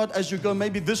or throughout as you go,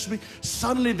 maybe this week,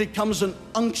 suddenly there comes an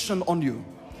unction on you.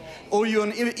 Or you're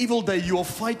an evil day, you are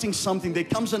fighting something, there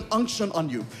comes an unction on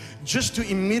you. Just to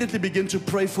immediately begin to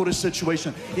pray for a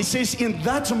situation. He says, in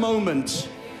that moment,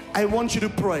 I want you to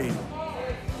pray.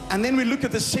 And then we look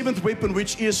at the seventh weapon,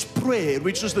 which is prayer,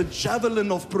 which is the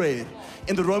javelin of prayer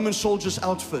in the Roman soldier's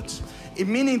outfit. It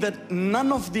meaning that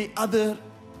none of the other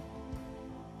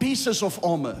pieces of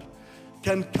armor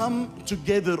can come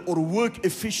together or work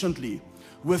efficiently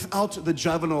without the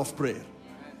javelin of prayer.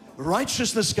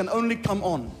 Righteousness can only come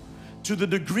on to the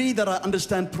degree that I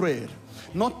understand prayer.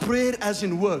 Not prayer as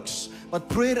in works, but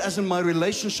prayer as in my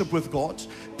relationship with God.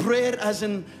 Prayer as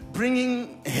in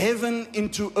bringing heaven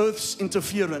into earth's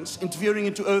interfering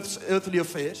into earth's earthly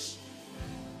affairs.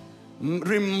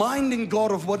 Reminding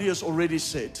God of what He has already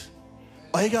said.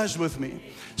 Are you guys with me?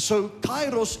 So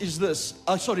kairos is this.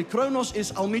 Chronos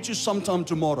is I'll meet you sometime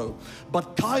tomorrow.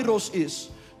 But kairos is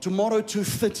tomorrow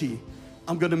 2:30.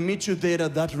 I'm going to meet you there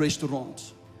at that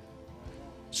restaurant.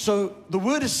 So the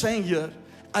word is saying here,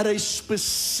 at a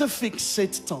specific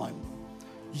set time,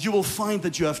 you will find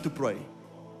that you have to pray.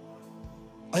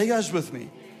 Are you guys with me?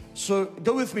 So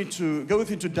go with me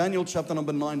to Daniel chapter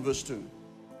number 9 verse 2.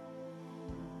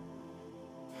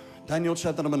 Daniel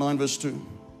chapter number 9 verse 2.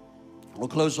 I'll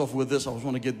close off with this. I just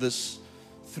want to get this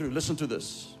through. Listen to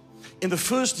this. In the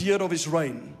first year of his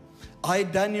reign, I,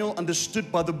 Daniel,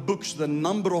 understood by the books the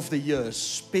number of the years,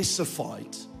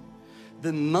 specified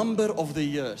the number of the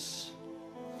years.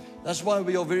 That's why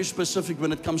we are very specific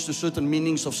when it comes to certain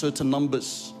meanings of certain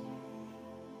numbers.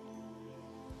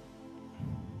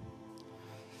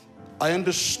 I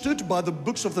understood by the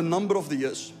books of the number of the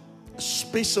years,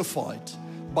 specified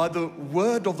by the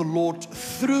word of the Lord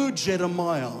through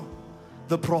Jeremiah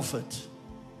the prophet.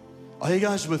 Are you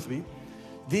guys with me?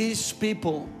 These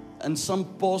people and some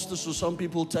pastors or some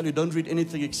people tell you don't read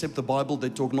anything except the Bible, they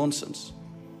talk nonsense.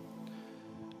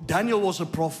 Daniel was a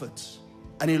prophet,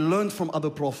 and he learned from other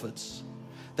prophets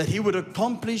that he would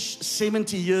accomplish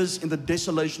 70 years in the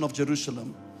desolation of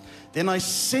Jerusalem. Then I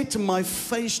set my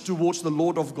face towards the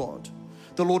Lord God,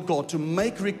 to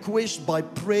make request by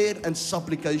prayer and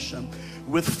supplication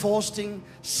with fasting,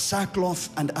 sackcloth,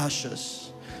 and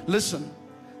ashes. Listen,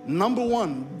 number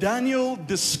one, Daniel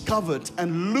discovered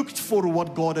and looked for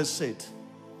what God has said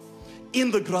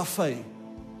in the Graphi.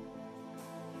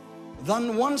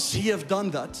 Then once he have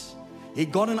done that, he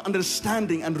got an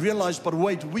understanding and realized, but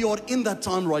wait, we are in that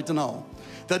time right now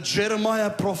that Jeremiah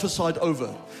prophesied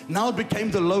over. Now it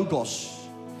became the Logos.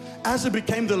 As it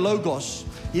became the Logos,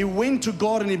 he went to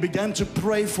God and he began to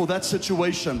pray for that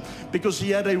situation, because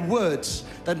he had a word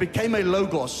that became a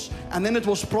Logos, and then it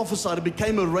was prophesied, it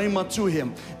became a RHEMA to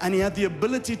him, and he had the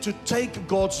ability to take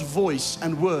God's voice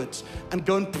and words and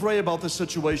go and pray about the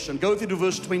situation. Go with me to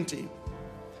verse 20.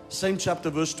 Same chapter,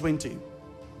 verse 20.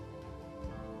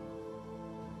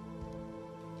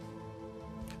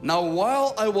 Now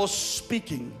while I was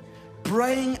speaking,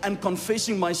 praying and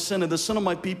confessing my sin and the sin of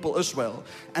my people Israel,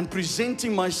 and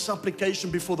presenting my supplication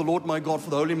before the Lord my God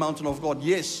for the holy mountain of God,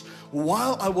 yes,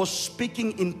 while I was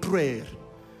speaking in prayer,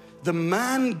 the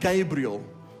man Gabriel,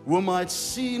 whom I had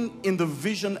seen in the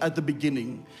vision at the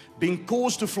beginning, being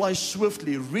caused to fly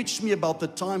swiftly, reached me about the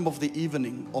time of the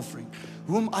evening offering,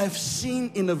 whom I have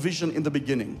seen in a vision in the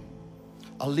beginning.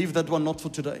 I'll leave that one not for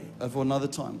today, for another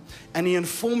time. And he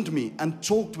informed me and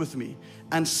talked with me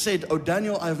and said, "O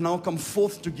Daniel, I have now come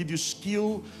forth to give you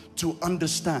skill to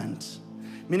understand."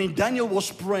 Meaning Daniel was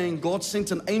praying, God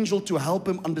sent an angel to help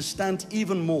him understand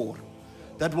even more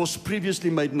that was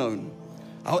previously made known.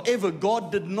 However,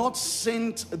 God did not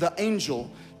send the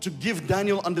angel to give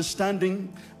Daniel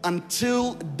understanding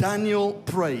until Daniel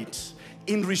prayed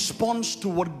in response to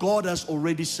what God has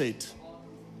already said.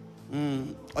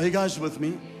 Are you guys with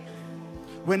me?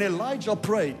 When Elijah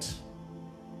prayed,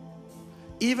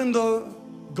 even though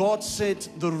God said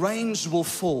the rains will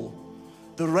fall,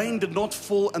 the rain did not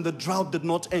fall and the drought did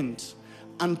not end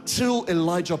until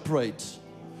Elijah prayed.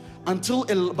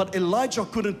 But Elijah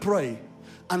couldn't pray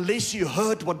unless he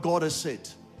heard what God has said.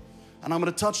 And I'm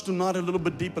going to touch tonight a little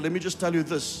bit deeper. Let me just tell you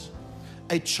this.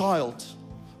 A child,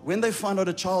 when they find out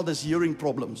a child has hearing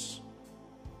problems,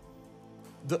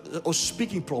 or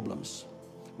speaking problems,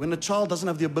 when a child doesn't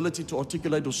have the ability to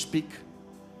articulate or speak,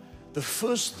 the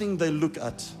first thing they look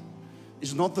at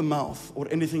is not the mouth or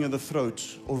anything in the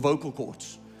throat or vocal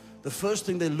cords. The first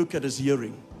thing they look at is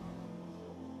hearing.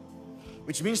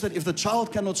 Which means that if the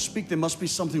child cannot speak, there must be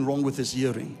something wrong with his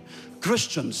hearing.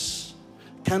 Christians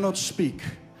cannot speak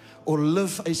or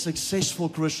live a successful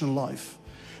Christian life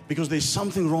because there's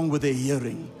something wrong with their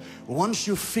hearing. Once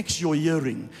you fix your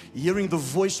hearing the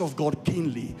voice of God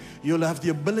keenly, you'll have the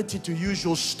ability to use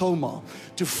your stoma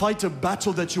to fight a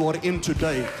battle that you are in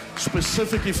today,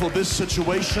 specifically for this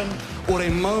situation or a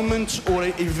moment or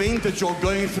an event that you're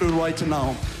going through right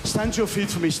now. Stand to your feet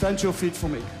for me. Stand to your feet for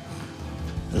me.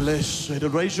 Let's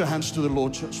raise your hands to the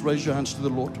Lord, church. Raise your hands to the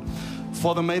Lord.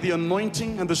 Father, may the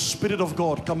anointing and the Spirit of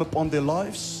God come upon their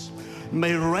lives.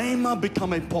 May RHEMA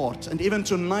become a part. And even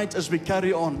tonight as we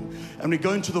carry on and we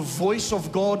go into the voice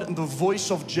of God and the voice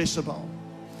of Jezebel,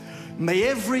 may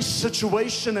every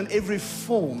situation and every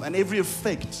form and every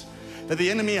effect that the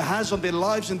enemy has on their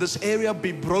lives in this area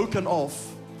be broken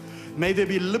off. May there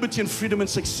be liberty and freedom and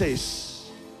success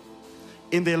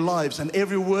in their lives, and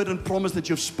every word and promise that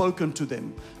you've spoken to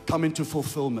them come into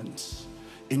fulfillment.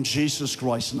 In Jesus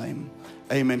Christ's name,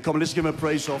 amen. Come on, let's give him a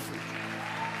praise offering.